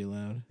shouldn't be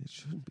allowed. It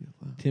shouldn't be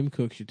allowed. Tim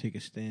Cook should take a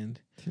stand.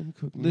 Tim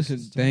Cook. Listen,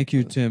 needs to stop Thank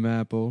you, that. Tim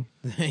Apple.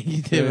 Thank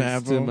you, Tim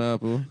Thanks, Apple. Tim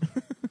Apple.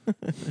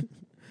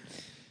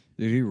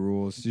 Dude, he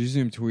rules. Did you see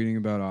him tweeting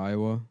about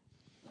Iowa?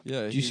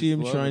 Yeah. Did you see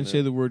him try and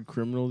say the word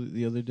criminal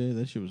the other day?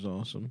 That shit was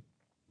awesome.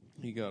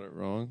 He got it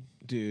wrong.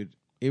 Dude,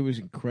 it was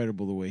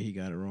incredible the way he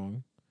got it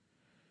wrong.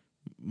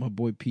 My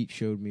boy Pete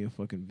showed me a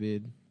fucking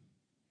vid.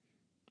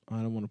 I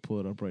don't want to pull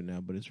it up right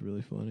now, but it's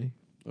really funny.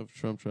 Of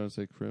Trump trying to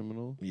say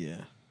criminal.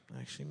 Yeah,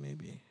 actually,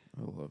 maybe.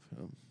 I love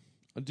him.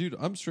 Dude,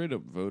 I'm straight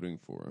up voting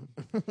for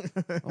him.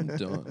 I'm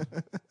done.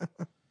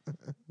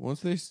 Once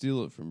they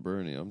steal it from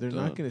Bernie, I'm They're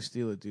done. not going to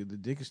steal it, dude. The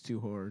dick is too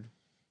hard.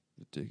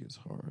 The dick is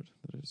hard.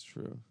 That is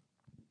true.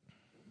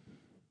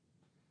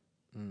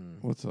 Mm.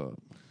 What's up?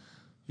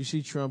 You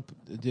see, Trump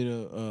did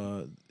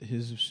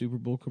his Super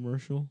Bowl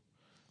commercial.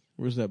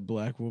 Where's that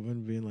black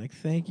woman being like,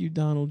 "Thank you,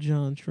 Donald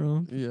John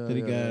Trump," Yeah. that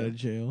he got out of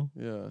jail?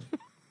 Yeah.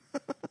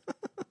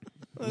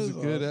 It was a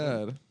good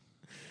ad.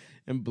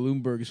 And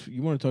Bloomberg's.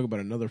 You want to talk about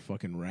another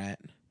fucking rat?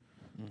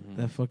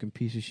 That fucking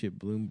piece of shit,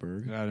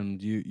 Bloomberg, Adam,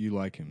 you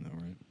like him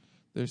though, right?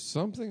 There's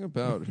something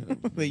about him.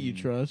 that you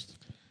trust.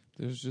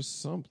 There's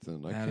just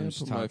something. I Adam's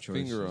can't put my top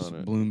finger choices. on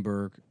it.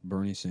 Bloomberg,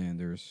 Bernie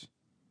Sanders,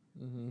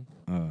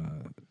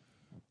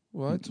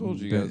 Well, I told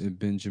you guys.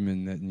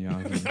 Benjamin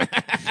Netanyahu.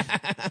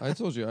 I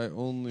told you I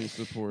only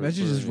support.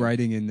 Imagine just Bernie.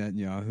 writing in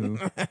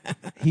Netanyahu.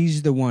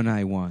 He's the one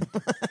I want.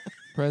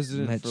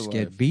 President Let's for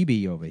get life.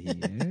 BB over here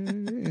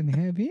and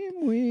have him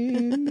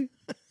win.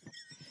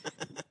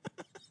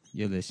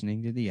 You're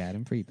listening to the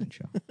Adam Friedland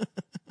Show.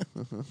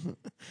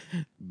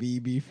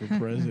 BB for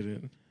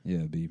president. Yeah,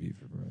 BB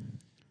for president.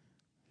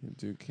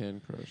 Do Can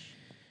Crush.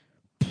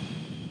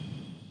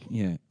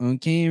 Yeah.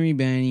 Okay,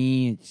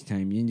 everybody, it's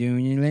time to do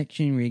an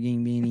election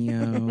rigging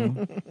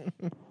video.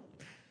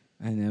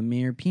 I love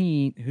Mayor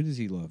Pete. Who does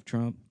he love?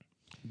 Trump?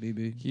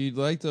 BB? He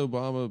liked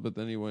Obama, but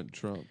then he went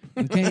Trump.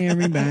 Okay,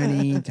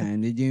 everybody,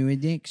 time to do a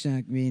dick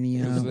suck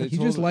video. Because they He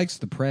told just him- likes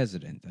the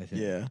president, I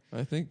think. Yeah,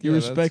 I think he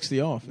respects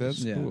the office.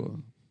 That's Yeah.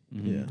 cool.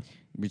 Mhm. Yeah.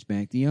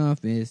 Respect the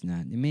office,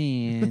 not the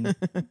man.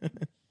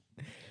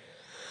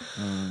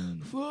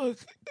 Fuck.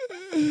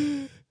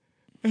 I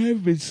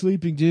haven't been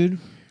sleeping, dude.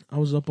 I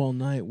was up all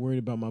night worried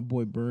about my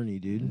boy Bernie,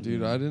 dude.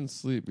 Dude, I didn't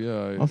sleep.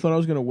 Yeah, I thought I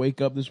was gonna wake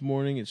up this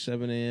morning at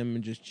 7 a.m.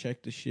 and just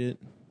check the shit.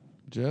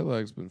 jet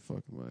lag's been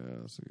fucking my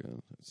ass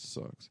again. It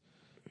sucks.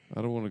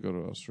 I don't want to go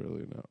to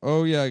Australia now.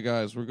 Oh yeah,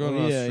 guys, we're going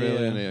Oh, to yeah,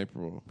 Australia in yeah.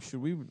 April.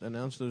 Should we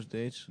announce those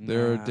dates?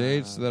 There are Nah.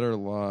 dates that are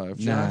live.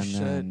 Nah. Josh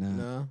said nah.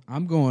 no.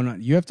 I'm going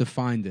on. You have to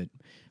find it.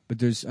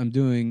 But I'm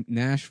doing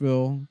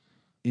Nashville,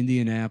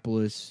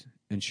 Indianapolis,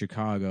 and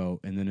Chicago,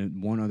 and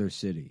then one other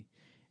city.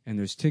 And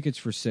there's tickets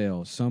for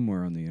sale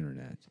somewhere on the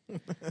internet.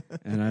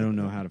 And I don't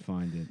know how to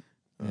find it.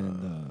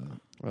 And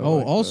I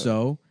like that.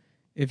 also,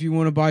 if you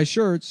want to buy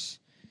shirts,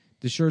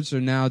 the shirts are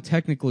now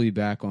technically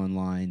back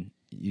online.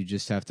 You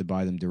just have to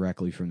buy them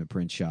directly from the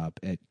print shop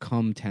at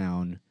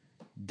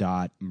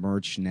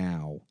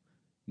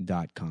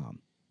cumtown.merchnow.com.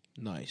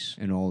 Nice.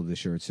 And all of the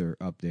shirts are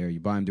up there. You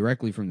buy them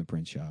directly from the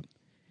print shop.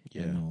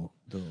 Yeah. And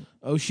they'll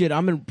Oh shit!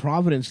 I'm in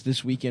Providence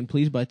this weekend.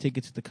 Please buy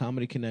tickets at the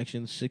Comedy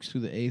Connection, 6th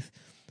through the 8th.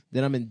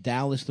 Then I'm in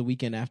Dallas the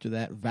weekend after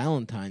that,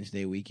 Valentine's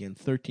Day weekend,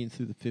 13th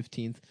through the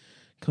 15th.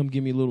 Come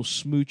give me a little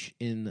smooch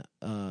in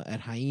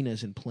at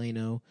Hyenas in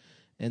Plano,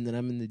 and then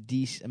I'm at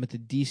the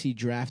DC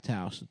Draft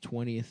House, the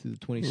 20th through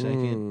the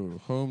 22nd.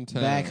 Ooh,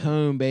 hometown. Back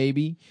home,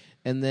 baby.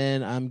 And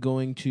then I'm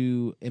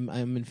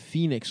in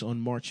Phoenix on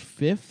March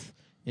 5th,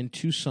 in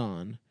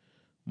Tucson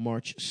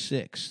March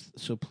 6th.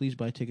 So please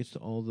buy tickets to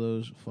all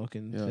those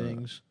fucking Yeah.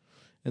 things.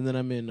 And then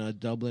I'm in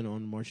Dublin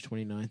on March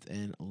 29th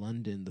and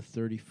London the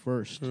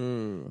 31st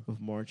Ooh.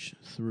 of March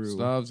through.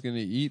 Stav's gonna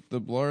eat the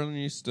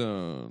Blarney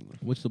Stone.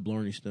 What's the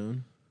Blarney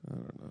Stone? I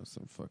don't know,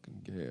 some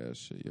fucking gay ass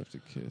shit you have to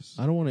kiss.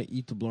 I don't want to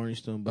eat the Blarney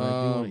Stone, but I do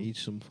want to Um, eat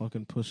some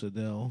fucking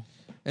Pussadell.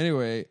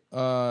 Anyway,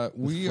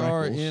 we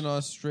are freckles. in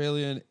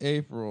Australia in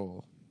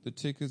April. the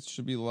tickets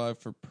should be live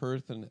for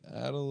Perth and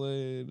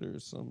Adelaide or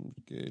some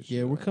gay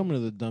Yeah, show. we're coming to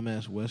the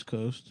dumbass West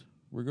Coast.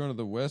 We're going to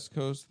the West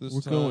Coast this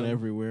We're time. going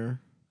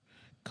everywhere.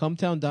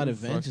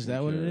 Cumtown.events, is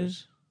that what it cares?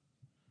 is?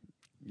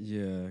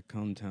 Yeah,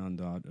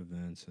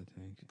 Cometown.events, I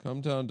think.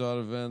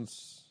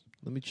 Cometown.events.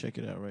 Let me check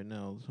it out right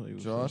now. I'll tell you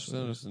what Josh it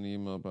sent is. us an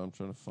email, but I'm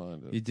trying to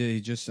find it. He did.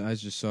 I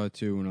just saw it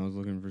too when I was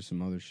looking for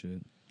some other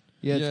shit.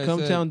 Yeah, it's it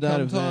said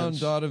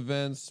Cumtown.events.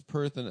 Cumtown.events,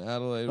 Perth and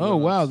Adelaide. Oh,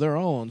 We're wow, not- they're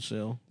all on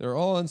sale. They're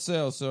all on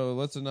sale, so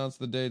let's announce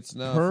the dates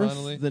now, Perth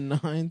finally. the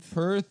 9th.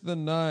 Perth the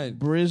 9th.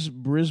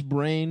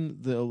 Brisbane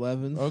the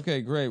 11th.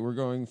 Okay, great. We're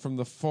going from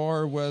the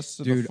far west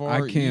to the Dude, far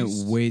I can't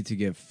east. wait to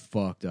get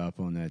fucked up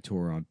on that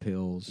tour on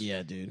pills.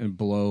 Yeah, dude. And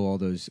blow all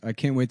those. I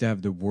can't wait to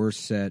have the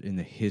worst set in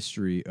the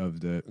history of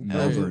the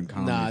Melbourne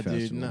Comedy Nah,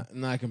 Festival. dude,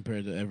 not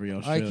compared to every I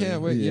Australian.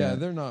 can't wait. Yeah, Yeah.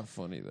 they're not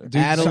funny there. Dude,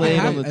 Adelaide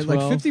so on the like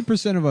 12th.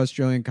 50% of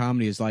Australian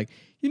comedy is like,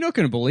 you're not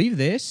going to believe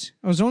this.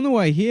 I was on the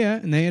way here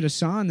and they had a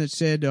sign that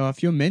said,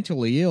 if you're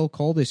mentally ill,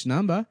 call this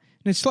number. And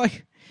it's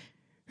like,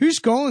 who's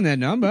calling that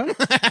number?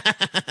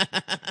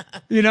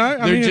 You know,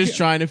 They're just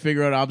trying to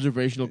figure out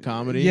observational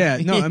comedy. Yeah,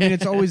 no, I mean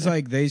it's always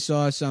like they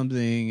saw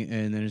something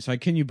and then it's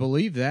like, can you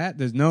believe that?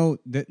 There's no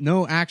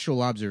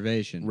actual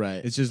observation.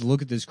 Right. It's just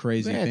look at this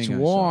crazy That's thing. I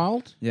saw.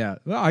 wild. Yeah.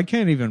 Well, I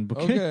can't even.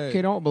 Okay.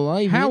 Cannot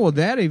believe How it. would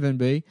that even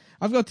be?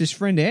 I've got this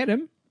friend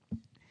Adam.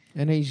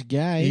 And he's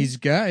gay. He's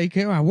gay.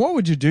 Why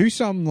would you do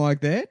something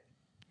like that?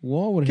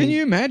 Why would Can he?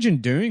 you imagine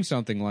doing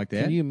something like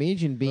that? Can you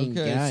imagine being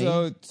Okay,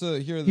 gay? so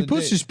here are the He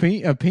puts dates.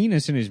 his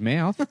penis in his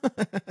mouth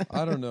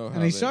I don't know how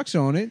and he they- sucks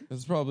on it,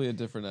 It's probably a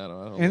different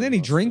Adam. I don't and then he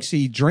know. drinks.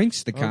 He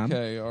drinks the cum.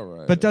 Okay, all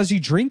right. But does he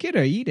drink it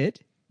or eat it?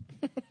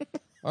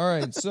 all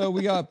right, so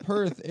we got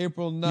Perth,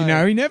 April 9th. You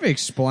know, he never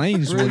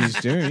explains what he's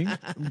doing.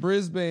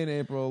 Brisbane,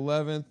 April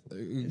 11th.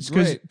 It's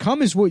Great. because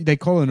cum is what they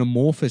call an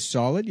amorphous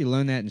solid. You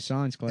learn that in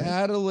science class.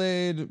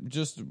 Adelaide,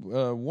 just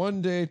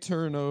 1 day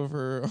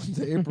turnover on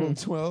the April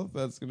 12th.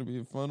 That's going to be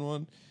a fun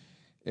one.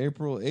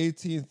 April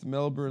 18th,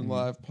 Melbourne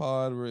Live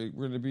Pod. We're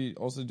going to be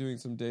also doing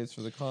some dates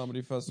for the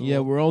comedy festival. yeah,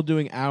 we're all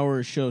doing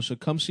our show. So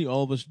come see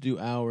all of us do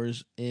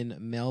ours in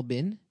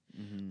Melbourne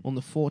on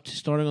the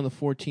starting on the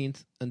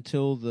 14th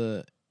until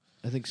the,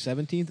 I think,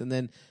 17th, and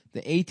then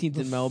the 18th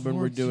in Melbourne.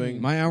 We're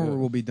doing My hour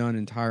will be done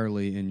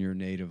entirely in your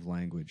native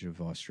language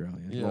of Australia.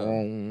 Yeah.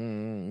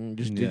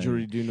 just Yeah.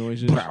 digitally do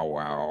noises. I'm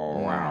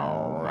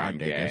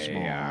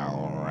gay.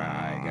 All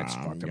right, gets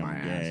fucked in my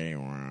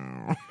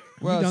ass.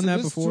 Wow, done so that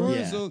this before? tour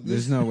Yeah. is- this-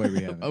 There's no way we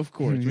have it. Of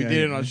course, we Yeah, did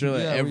it in yeah.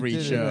 Australia Yeah, we every did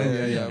it. show,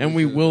 Yeah, and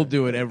we we did will it.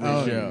 do it every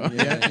Oh, show.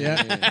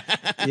 yeah.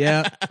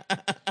 Yeah.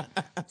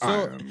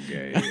 So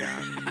gay.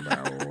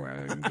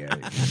 I'm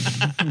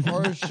gay.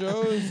 our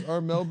shows,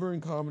 our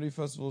Melbourne Comedy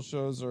Festival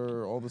shows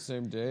are all the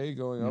same day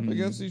going up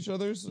against each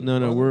other's?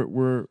 No,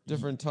 we're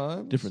different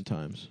times? different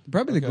times.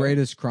 Probably the Okay.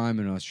 greatest crime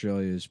in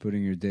Australia is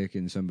putting your dick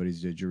in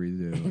somebody's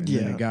didgeridoo. And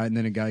Yeah.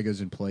 then a guy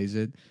goes and plays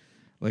it.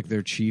 Like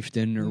their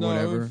chieftain or No, it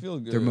would whatever. feel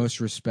good. Their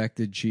most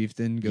respected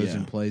chieftain goes Yeah.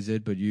 and plays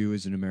it, but you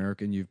as an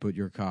American, you've put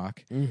your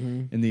cock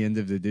Mm-hmm. in the end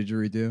of the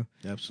didgeridoo.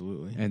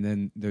 Absolutely, And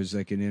then there's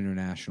like an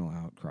international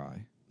outcry.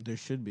 there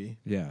should be.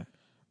 Yeah.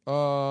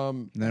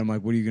 Um, And then I'm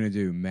like, what are you going to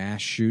do?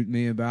 Mass shoot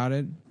me about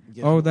it?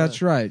 Guess Oh, what?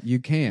 that's right. You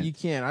can't. You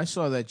can't. I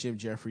saw that Jim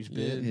Jeffries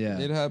bit. Yeah.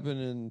 It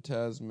happened in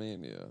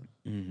Tasmania.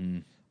 Mm-hmm.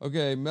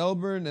 Okay,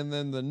 Melbourne, and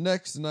then the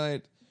next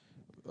night,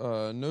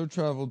 no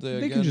travel day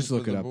They again can just for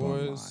look the it up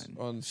boys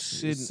online. on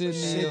Sydney.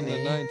 Sydney on the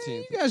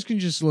 19th. You guys can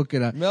just look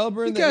it up.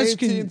 Melbourne You the guys 18th,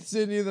 can-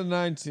 Sydney the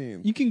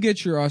 19th. You can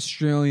get your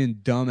Australian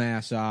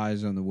dumbass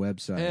eyes on the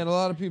website. And a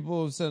lot of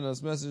people have sent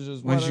us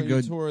messages. Why Why don't don't you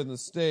you go- tour in the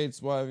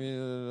States? Why have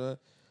you?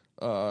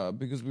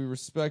 Because we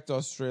respect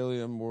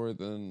Australia more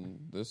than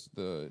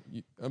the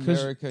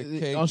America.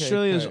 KKK.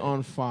 Australia's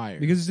on fire.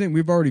 Because the thing,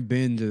 we've already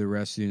been to the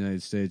rest of the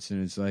United States,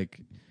 and it's like,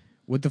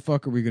 what the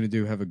fuck are we going to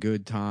do? Have a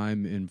good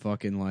time in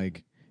fucking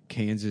like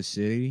Kansas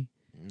City?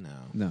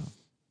 No.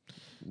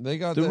 They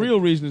got The that,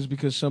 real reason is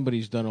because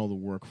somebody's done all the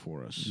work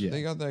for us. Yeah.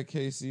 They got that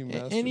KC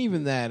masterpiece. And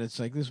even that, it's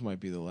like this might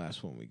be the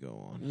last one we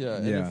go on. Yeah,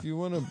 and Yeah. if you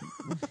want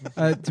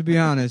to, To be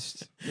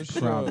honest, the show,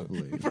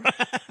 probably.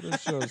 the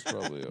show's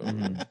probably over.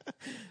 Mm-hmm.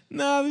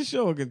 No, the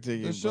show will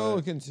continue. The show will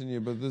but continue,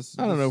 but this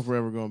I don't know this- if we're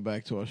ever going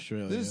back to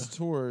Australia. This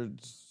tour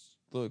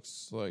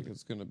looks like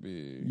it's gonna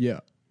be. Yeah.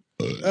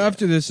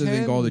 After this, I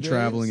think 10 all the days?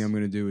 traveling I'm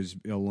going to do is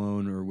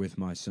alone or with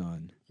my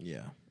son.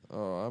 Yeah.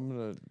 Oh, I'm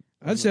gonna.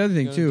 That's the other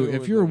thing, gonna too. do it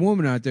If with you're a them.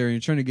 woman out there and you're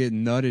trying to get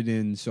nutted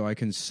in so I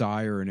can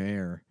sire an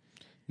heir,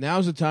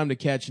 Now's the time to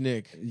catch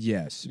Nick.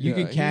 yes. You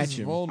can he's catch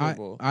him.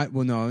 Vulnerable.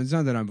 Well, no, it's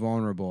not that I'm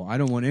vulnerable. I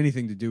don't want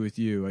anything to do with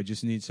you. I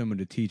just need someone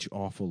to teach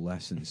awful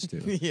lessons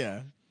to.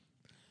 Yeah.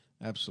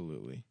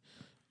 Absolutely.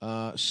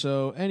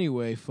 So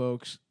anyway,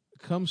 folks,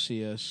 come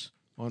see us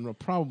on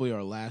probably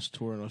our last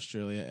tour in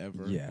Australia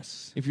ever.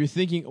 Yes. If you're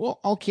thinking, well,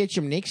 I'll catch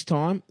him next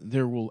time,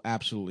 there will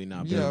absolutely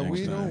not be. yeah, a next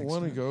we time. don't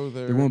want to go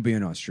there. There won't be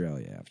in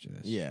Australia after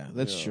this. Yeah,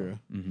 that's Yeah. true.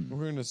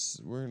 We're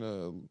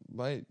gonna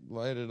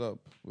light it up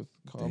with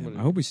comedy. Damn,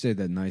 I hope we stay at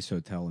that nice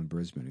hotel in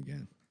Brisbane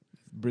again.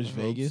 Bris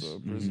Vegas. So,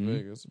 Bris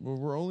Vegas. But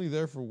we're only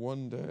there for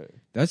one day.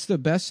 That's the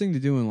best thing to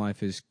do in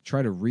life is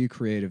try to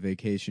recreate a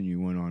vacation you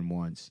went on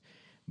once.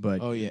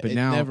 But Oh yeah, but it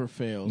now never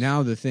fails.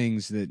 now the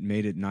things that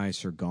made it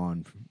nice are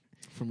gone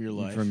from your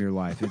life. from your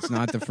life. It's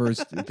not the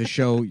first the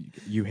show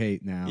you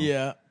hate now.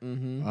 Yeah.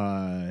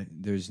 Mm-hmm.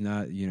 There's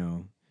not,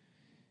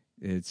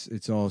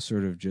 it's all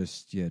sort of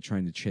just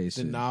trying to chase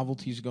The it.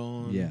 novelty's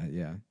gone.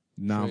 Yeah.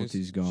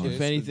 Novelty's gone. chase If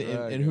the anything, and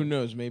dragon. who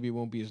knows? Maybe it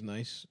won't be as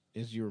nice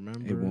as you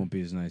remember. It won't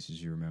be as nice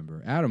as you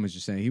remember. Adam was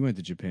just saying he went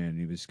to Japan and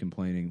he was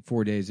complaining.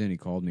 4 days in, he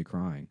called me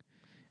crying,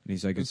 and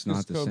he's like, "It's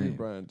not the Kobe same."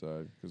 Bryant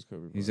died. Because Kobe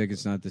Bryant He's like,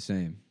 "It's not the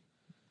same."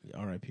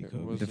 R.I.P. It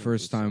Kobe. was-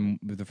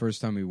 The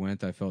first time we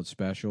went, I felt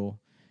special.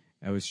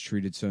 I was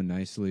treated so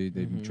nicely.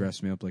 They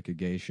dressed me up like a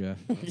geisha.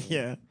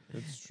 Yeah.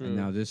 It's true. And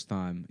now this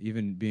time,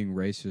 even being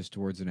racist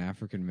towards an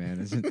African man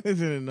isn't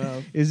Isn't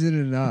enough? isn't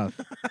enough.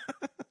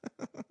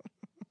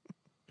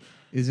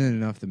 Isn't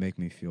enough to make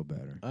me feel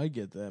better. I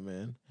get that,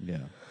 man. Yeah.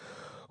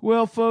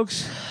 Well,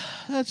 folks,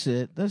 that's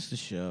it. That's the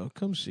show.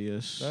 Come see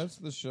us. That's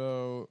the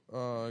show.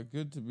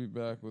 Good to be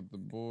back with the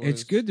boys.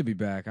 It's good to be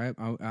back.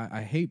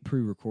 I hate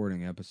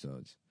pre-recording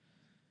episodes,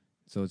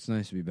 so it's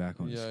nice to be back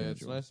on the Yeah, schedule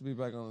it's nice to be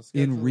back on the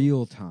schedule. in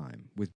real time with